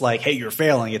not just like, hey, you're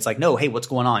failing. It's like, no, hey, what's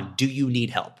going on? Do you need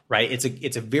help, right?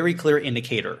 It's a very clear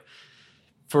indicator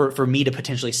for me to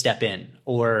potentially step in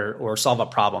or solve a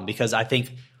problem. Because I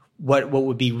think what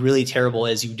would be really terrible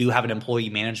is you do have an employee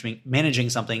managing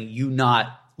something, you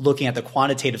not looking at the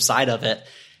quantitative side of it,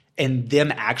 and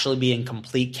them actually be in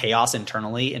complete chaos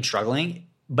internally and struggling,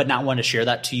 but not want to share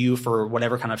that to you for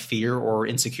whatever kind of fear or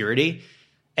insecurity.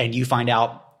 And you find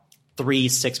out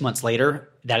 3-6 months later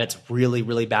that it's really,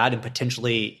 really bad and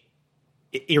potentially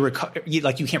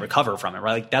like you can't recover from it,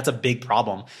 right? Like that's a big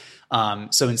problem.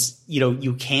 So it's,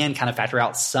 you can kind of factor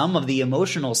out some of the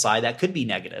emotional side that could be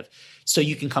negative. So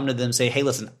you can come to them and say, hey,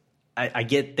 listen, I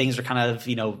get things are kind of,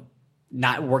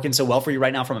 not working so well for you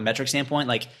right now from a metric standpoint.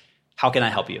 Like, how can I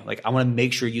help you? Like, I want to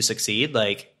make sure you succeed.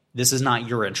 Like, this is not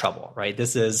you're in trouble, right?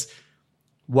 This is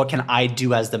what can I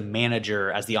do as the manager,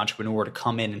 as the entrepreneur to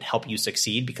come in and help you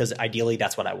succeed? Because ideally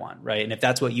that's what I want, right? And if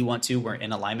that's what you want to, we're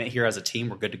in alignment here as a team,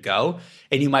 we're good to go.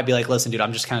 And you might be like, listen, dude,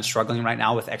 I'm just kind of struggling right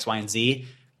now with X, Y, and Z.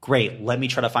 Great. Let me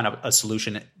try to find a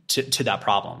solution to that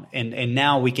problem. And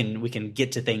now we can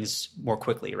get to things more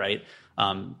quickly, right?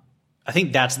 I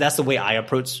think that's the way I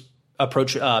approach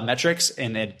metrics.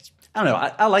 And I don't know,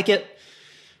 I like it.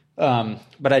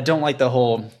 But I don't like the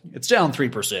whole, it's down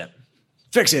 3%.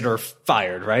 Fix it or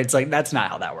fired, right? It's like, that's not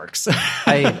how that works.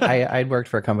 I'd worked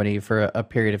for a company for a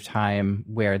period of time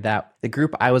where the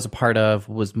group I was a part of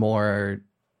was more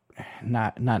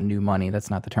not new money. That's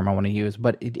not the term I want to use,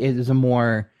 but it is a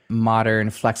more modern,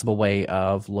 flexible way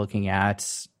of looking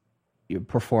at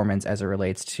performance as it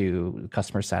relates to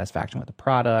customer satisfaction with the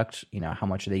product. How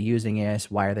much are they using it?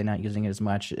 Why are they not using it as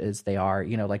much as they are?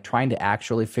 Like trying to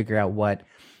actually figure out what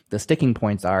the sticking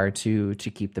points are to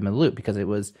keep them in the loop, because it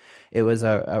was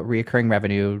a recurring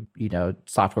revenue,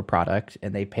 software product,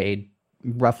 and they paid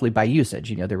roughly by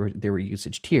usage. There were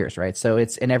usage tiers, right? So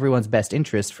it's in everyone's best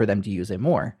interest for them to use it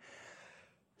more.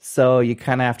 So you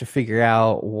kind of have to figure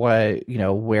out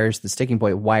where's the sticking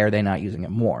point? Why are they not using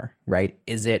it more, right?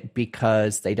 Is it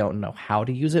because they don't know how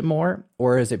to use it more,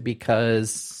 or is it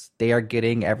because they are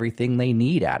getting everything they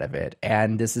need out of it?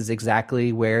 And this is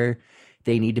exactly where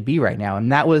they need to be right now.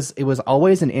 And it was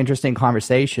always an interesting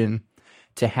conversation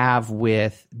to have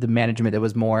with the management that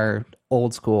was more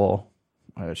old school,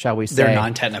 shall we say. They're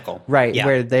non-technical. Right. Yeah.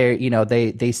 Where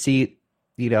they see,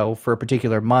 for a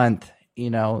particular month,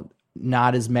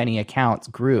 not as many accounts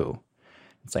grew.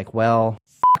 It's like, well,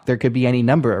 there could be any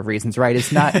number of reasons, right?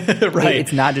 It's not right.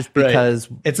 It's not just because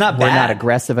it's not we're bad. not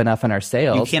aggressive enough in our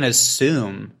sales. You can't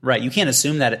assume, right? You can't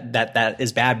assume that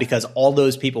is bad, because all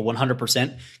those people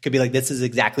 100% could be like, this is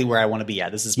exactly where I want to be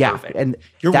at. This is perfect. And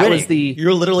you're winning.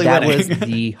 You're literally winning. That was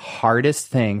the hardest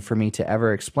thing for me to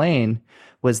ever explain,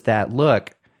 was that,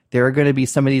 look, there are going to be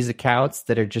some of these accounts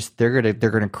that are just, they're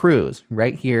going to cruise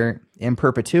right here in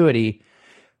perpetuity,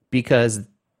 because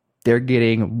they're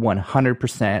getting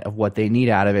 100% of what they need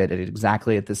out of it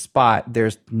exactly at this spot.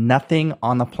 There's nothing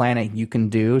on the planet you can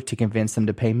do to convince them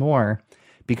to pay more,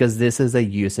 because this is a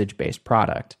usage-based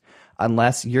product.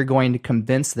 Unless you're going to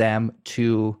convince them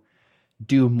to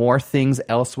do more things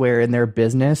elsewhere in their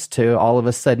business to all of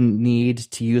a sudden need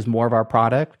to use more of our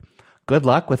product, good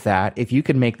luck with that. If you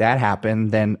can make that happen,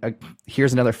 then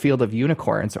here's another field of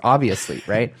unicorns, obviously,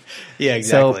 right? Yeah,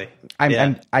 exactly.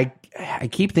 So I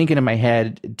keep thinking in my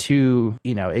head two,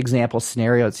 example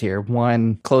scenarios here,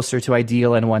 one closer to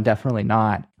ideal and one definitely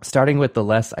not. Starting with the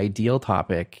less ideal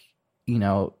topic,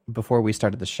 before we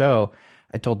started the show,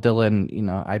 I told Dylan,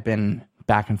 I've been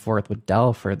back and forth with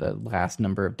Dell for the last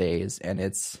number of days, and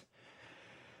it's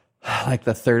like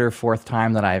the third or fourth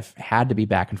time that I've had to be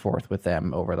back and forth with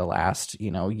them over the last,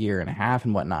 year and a half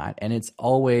and whatnot. And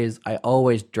I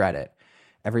always dread it.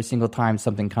 Every single time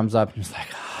something comes up, it's like,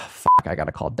 I got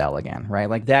to call Dell again, right?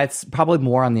 Like that's probably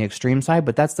more on the extreme side,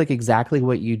 but that's like exactly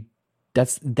what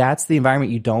that's the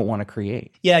environment you don't want to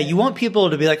create. Yeah. You want people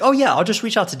to be like, oh yeah, I'll just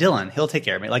reach out to Dylan. He'll take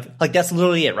care of me. Like that's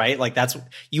literally it, right? Like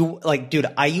dude,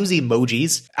 I use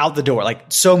emojis out the door, like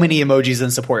so many emojis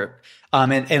in support.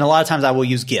 And a lot of times I will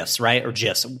use GIFs, right? Or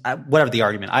GIFs, whatever the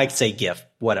argument. I say GIF,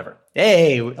 whatever.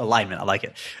 Hey, alignment. I like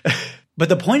it. But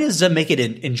the point is to make it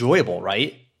enjoyable,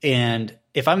 right? And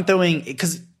if I'm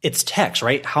because it's text,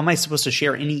 right? How am I supposed to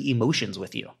share any emotions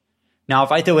with you? Now,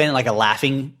 if I throw in like a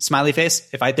laughing smiley face,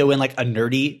 if I throw in like a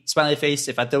nerdy smiley face,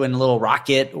 if I throw in a little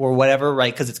rocket or whatever,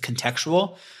 right? Because it's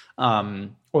contextual,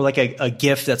 or like a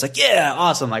GIF that's like, yeah,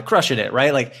 awesome, like crushing it,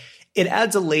 right? Like it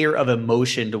adds a layer of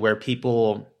emotion to where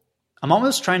I'm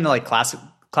almost trying to like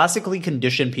classically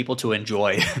condition people to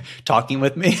enjoy talking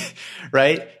with me,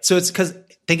 right? So it's because,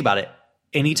 think about it.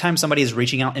 Anytime somebody is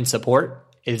reaching out in support,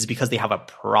 it is because they have a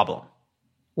problem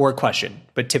or a question,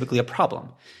 but typically a problem.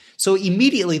 So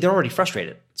immediately they're already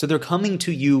frustrated. So they're coming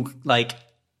to you like,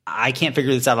 I can't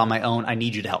figure this out on my own. I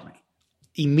need you to help me.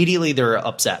 Immediately they're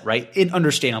upset, right? And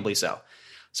understandably so.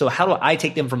 So how do I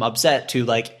take them from upset to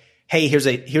like, hey, here's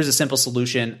a simple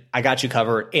solution. I got you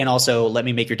covered. And also let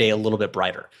me make your day a little bit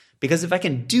brighter. Because if I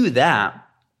can do that,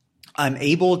 I'm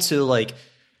able to like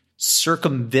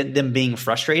circumvent them being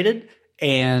frustrated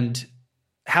and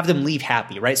have them leave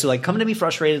happy, right? So like come to me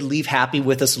frustrated, leave happy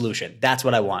with a solution. That's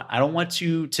what I want. I don't want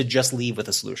you to just leave with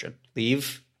a solution.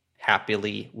 Leave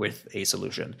happily with a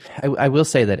solution. I will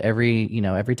say that every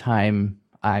time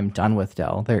I'm done with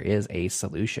Dell, there is a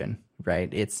solution, right?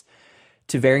 It's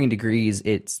to varying degrees,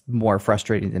 it's more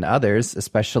frustrating than others,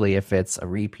 especially if it's a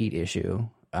repeat issue,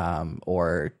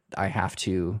 or I have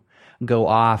to go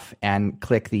off and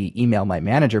click the email my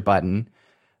manager button.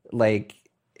 Like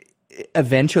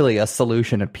eventually a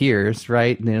solution appears,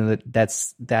 right?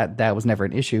 That was never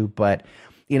an issue, but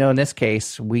in this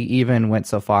case, we even went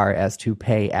so far as to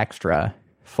pay extra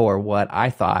for what I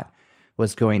thought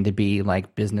was going to be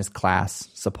like business class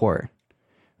support,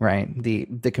 right?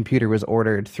 The computer was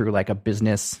ordered through like a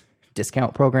business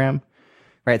discount program,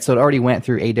 right? So it already went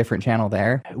through a different channel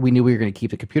there. We knew we were going to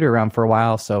keep the computer around for a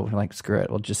while, so we're like, screw it.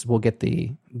 We'll get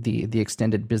the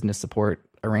extended business support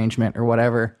arrangement or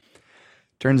whatever.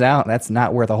 Turns out that's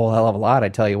not worth a whole hell of a lot. I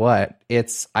tell you what,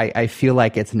 I feel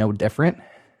like it's no different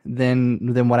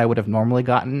than what I would have normally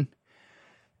gotten.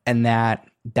 And that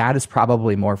is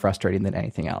probably more frustrating than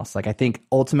anything else. Like, I think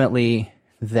ultimately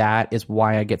that is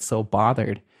why I get so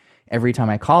bothered every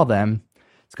time I call them.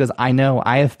 It's because I know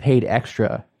I have paid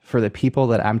extra for the people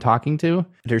that I'm talking to.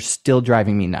 They're still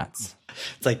driving me nuts.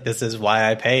 It's like, this is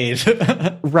why I paid.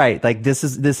 Right. Like, this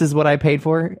is what I paid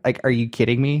for. Like, are you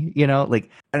kidding me?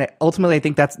 And ultimately I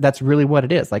think that's really what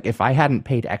it is. Like, if I hadn't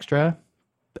paid extra,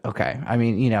 okay. I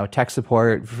mean, tech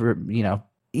support for,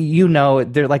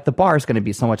 they're like, the bar is going to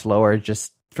be so much lower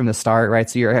just from the start, right?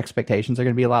 So your expectations are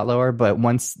going to be a lot lower, but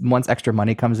once extra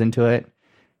money comes into it,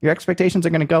 your expectations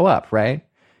are going to go up, right?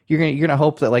 You're going to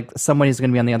hope that like somebody's going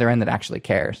to be on the other end that actually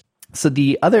cares. So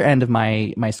the other end of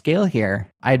my scale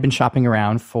here, I had been shopping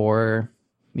around for,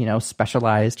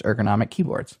 specialized ergonomic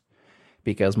keyboards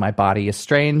because my body is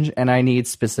strange and I need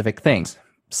specific things.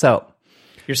 So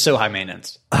you're so high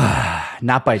maintenance.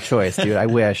 Not by choice, dude. I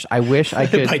wish I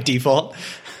could. By default.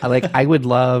 I would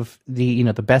love the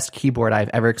best keyboard I've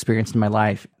ever experienced in my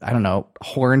life. I don't know,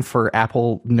 horn for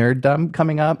Apple nerddom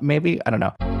coming up, maybe. I don't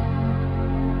know.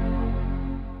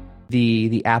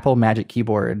 The Apple Magic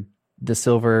Keyboard, the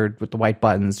silver with the white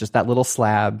buttons, just that little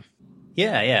slab.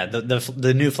 Yeah.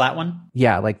 The new flat one.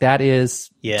 Yeah, like that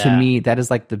is to me, that is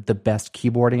like the best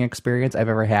keyboarding experience I've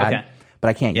ever had. Okay. But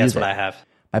I can't use it. That's what I have.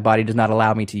 My body does not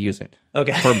allow me to use it.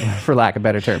 Okay. For lack of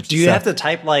better terms. Do you have to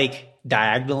type like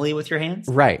diagonally with your hands?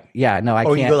 Right. Yeah. No, I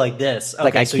can't. Or you go like this. Okay,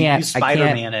 like I so can't. You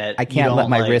Spider-Man it. I can't let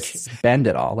my wrists bend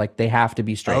at all. Like they have to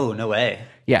be straight. Oh, no way.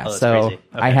 Yeah. So crazy.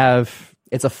 Okay. I have.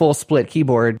 It's a full split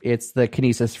keyboard. It's the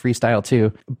Kinesis Freestyle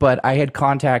 2. But I had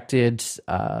contacted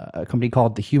a company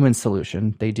called The Human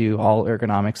Solution. They do all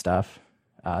ergonomic stuff.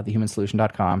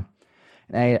 TheHumanSolution.com.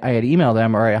 And I had emailed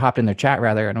them, or I hopped in their chat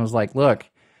rather, and I was like, look,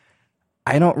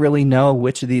 I don't really know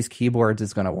which of these keyboards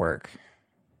is going to work.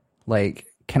 Like,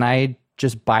 can I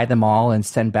just buy them all and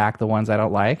send back the ones I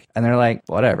don't like? And they're like,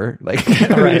 whatever. Like,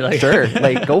 right, like sure,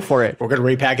 like go for it. We're going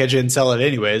to repackage it and sell it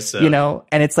anyways. So.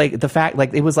 And it's like the fact,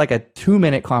 like it was like a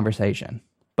 2-minute conversation,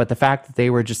 but the fact that they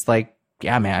were just like,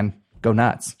 yeah, man, go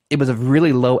nuts. It was a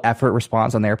really low effort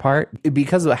response on their part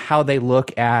because of how they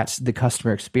look at the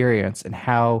customer experience and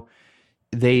how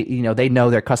they know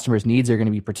their customers' needs are going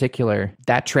to be particular.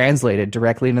 That translated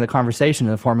directly into the conversation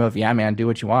in the form of, yeah, man, do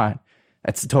what you want.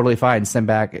 That's totally fine. Send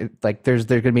back. Like there's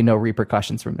going to be no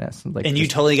repercussions from this. Like, and you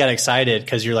totally got excited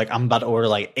because you're like, I'm about to order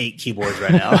like 8 keyboards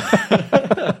right now.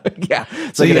 Yeah.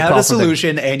 So you have a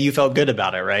solution and you felt good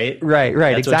about it, right? Right.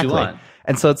 That's exactly. What you want.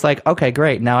 And so it's like, okay,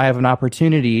 great. Now I have an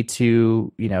opportunity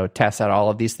to, test out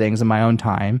all of these things in my own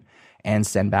time and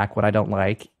send back what I don't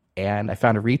like. And I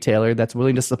found a retailer that's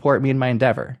willing to support me in my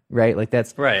endeavor, right? Like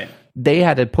that's right. They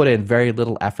had to put in very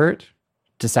little effort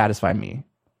to satisfy me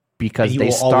because they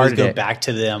started always go back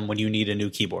to them when you need a new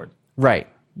keyboard. Right.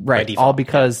 All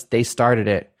because they started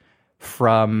it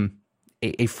from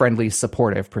a friendly,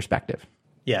 supportive perspective.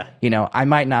 Yeah. I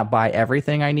might not buy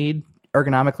everything I need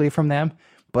ergonomically from them,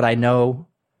 but I know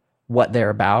what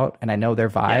they're about and I know their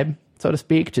vibe, so to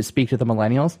speak to the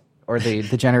millennials or the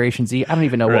Generation Z. I don't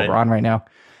even know what we're on right now.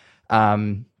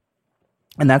 And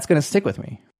that's going to stick with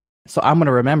me. So I'm going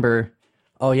to remember,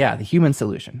 oh yeah, The Human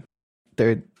Solution.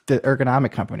 They're the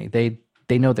ergonomic company.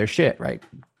 They know their shit, right?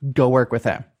 Go work with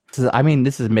them. So, I mean,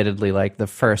 this is admittedly like the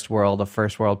first world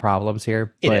problems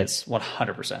here. It is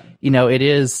 100%. It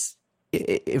is.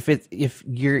 If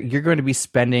you're going to be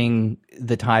spending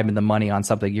the time and the money on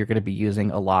something you're going to be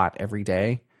using a lot every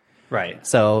day. Right.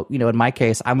 So, in my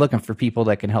case, I'm looking for people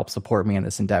that can help support me in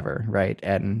this endeavor, right?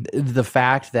 And the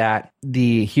fact that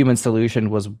The Human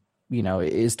Solution was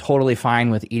is totally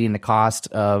fine with eating the cost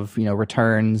of,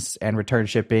 returns and return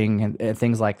shipping and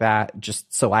things like that,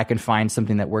 just so I can find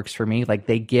something that works for me. Like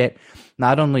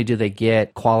not only do they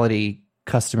get quality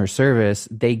customer service,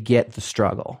 they get the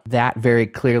struggle. That very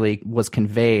clearly was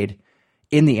conveyed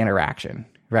in the interaction,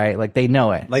 right? Like they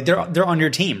know it. Like they're on your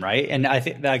team, right? And I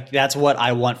think that's what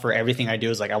I want for everything I do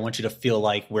is like, I want you to feel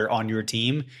like we're on your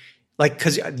team. Like,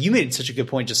 cause you made such a good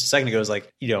point just a second ago, is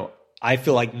like, I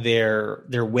feel like they're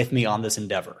with me on this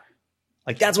endeavor.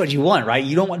 Like that's what you want, right?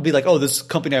 You don't want to be like, oh, this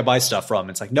company I buy stuff from.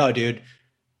 It's like, no, dude,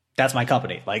 that's my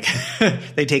company. Like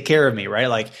they take care of me, right?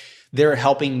 Like they're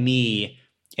helping me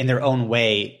in their own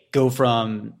way go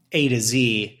from A to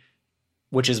Z,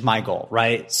 which is my goal,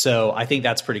 right? So I think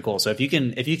that's pretty cool. So if you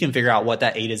can figure out what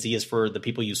that A to Z is for the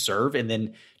people you serve, and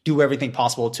then do everything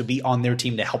possible to be on their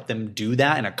team to help them do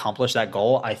that and accomplish that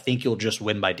goal, I think you'll just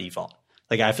win by default.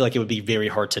 Like I feel like it would be very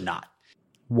hard to not.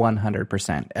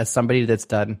 100%. As somebody that's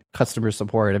done customer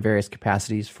support at various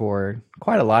capacities for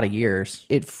quite a lot of years,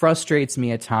 it frustrates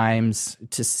me at times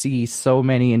to see so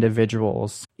many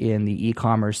individuals in the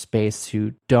e-commerce space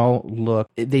who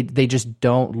they just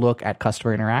don't look at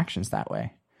customer interactions that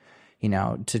way.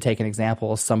 To take an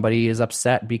example, somebody is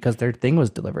upset because their thing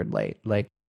was delivered late. Like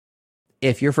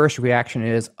if your first reaction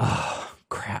is, oh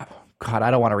crap, God,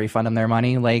 I don't want to refund them their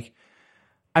money. Like,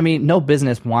 no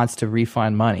business wants to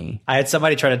refund money. I had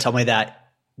somebody try to tell me that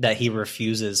he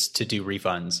refuses to do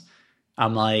refunds.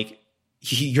 I'm like,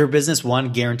 your business,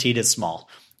 one, guaranteed is small.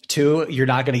 Two, you're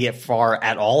not going to get far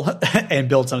at all and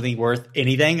build something worth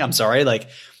anything. I'm sorry. Like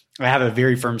I have a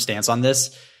very firm stance on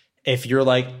this. If you're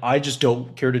like, I just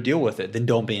don't care to deal with it, then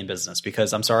don't be in business,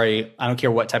 because I'm sorry. I don't care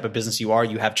what type of business you are.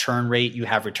 You have churn rate, you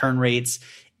have return rates.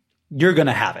 You're going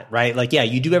to have it, right? Like, yeah,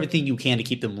 you do everything you can to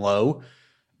keep them low,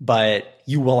 but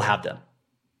you will have them.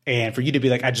 And for you to be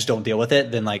like, I just don't deal with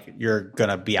it, then like you're going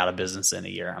to be out of business in a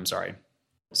year. I'm sorry.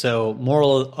 So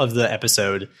moral of the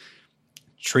episode,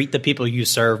 treat the people you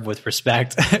serve with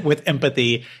respect, with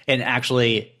empathy, and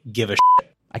actually give a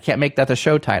shit. I can't make that the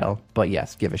show title, but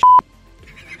yes, give a shit.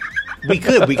 We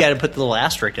could. We got to put the little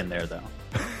asterisk in there though.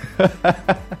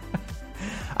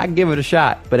 I can give it a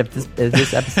shot, but if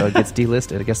this episode gets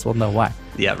delisted, I guess we'll know why.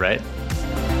 Yeah, right.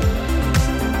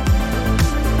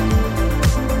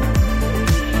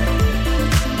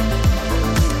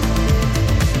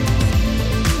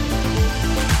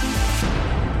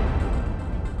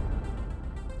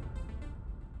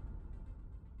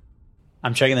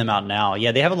 I'm checking them out now.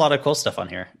 Yeah, they have a lot of cool stuff on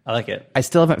here. I like it. I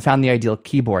still haven't found the ideal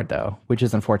keyboard though, which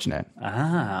is unfortunate.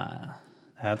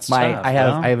 That's tough. I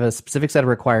have a specific set of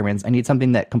requirements. I need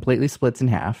something that completely splits in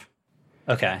half.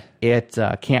 Okay. It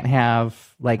can't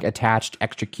have like attached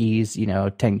extra keys,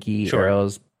 10 key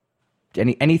arrows,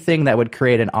 anything that would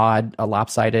create a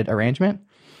lopsided arrangement.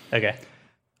 Okay.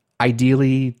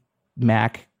 Ideally,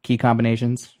 Mac key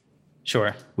combinations.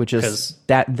 Sure. Which is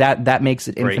that makes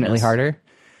it infinitely harder.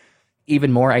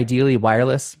 Even more ideally,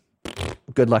 wireless.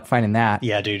 Good luck finding that.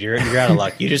 Yeah, dude, you're out of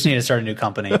luck. You just need to start a new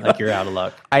company. Like you're out of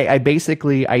luck. I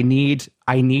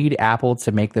need Apple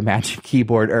to make the Magic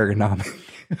Keyboard ergonomic.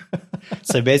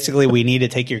 So basically, we need to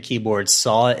take your keyboard,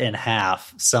 saw it in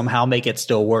half, somehow make it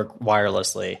still work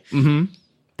wirelessly. Mm-hmm.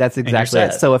 That's exactly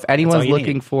it. So if anyone's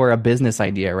looking for a business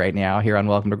idea right now here on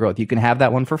Welcome to Growth, you can have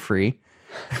that one for free.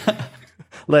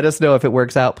 Let us know if it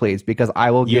works out, please, because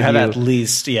I will give you at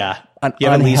least an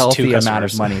unhealthy amount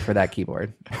of money for that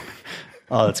keyboard.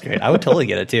 Oh, that's great. I would totally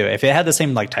get it too. If it had the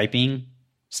same like typing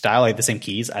style, like the same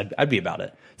keys, I'd be about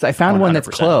it. So I found 100%. One that's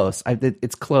close.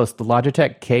 It's close. The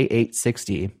Logitech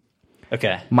K860.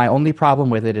 Okay. My only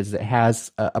problem with it is it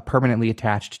has a permanently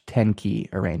attached 10 key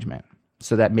arrangement.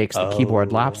 So that makes the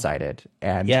keyboard lopsided.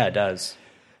 And yeah, it does.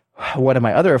 One of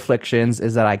my other afflictions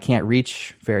is that I can't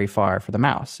reach very far for the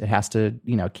mouse. It has to,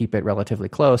 keep it relatively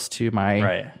close to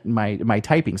my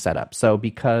typing setup. So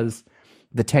because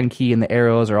the 10 key and the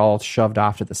arrows are all shoved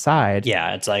off to the side.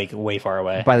 Yeah, it's like way far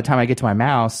away. By the time I get to my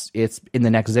mouse, it's in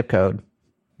the next zip code.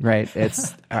 Right.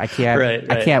 I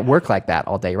can't I can't work like that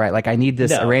all day, right? Like I need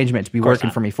this arrangement to be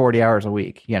working for me 40 hours a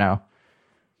week,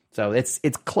 So it's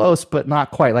close, but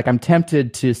not quite. Like I'm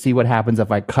tempted to see what happens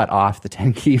if I cut off the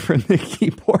 10 key from the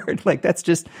keyboard. Like that's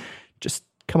just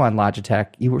come on,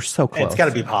 Logitech. You were so close. It's got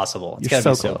to be possible. It's got to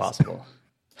be so possible.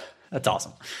 That's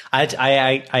awesome.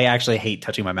 I actually hate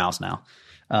touching my mouse now.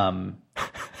 I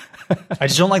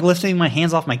just don't like lifting my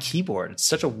hands off my keyboard. It's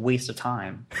such a waste of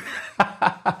time.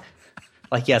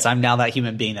 Like, yes, I'm now that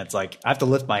human being that's like, I have to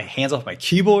lift my hands off my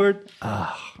keyboard.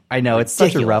 I know. It's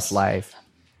such a rough life.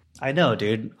 I know,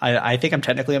 dude. I think I'm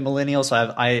technically a millennial, so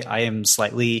I am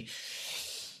slightly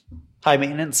high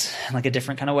maintenance in like a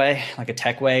different kind of way, like a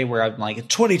tech way where I'm like,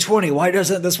 2020, why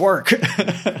doesn't this work?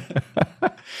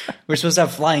 We're supposed to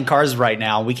have flying cars right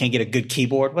now. We can't get a good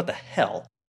keyboard. What the hell?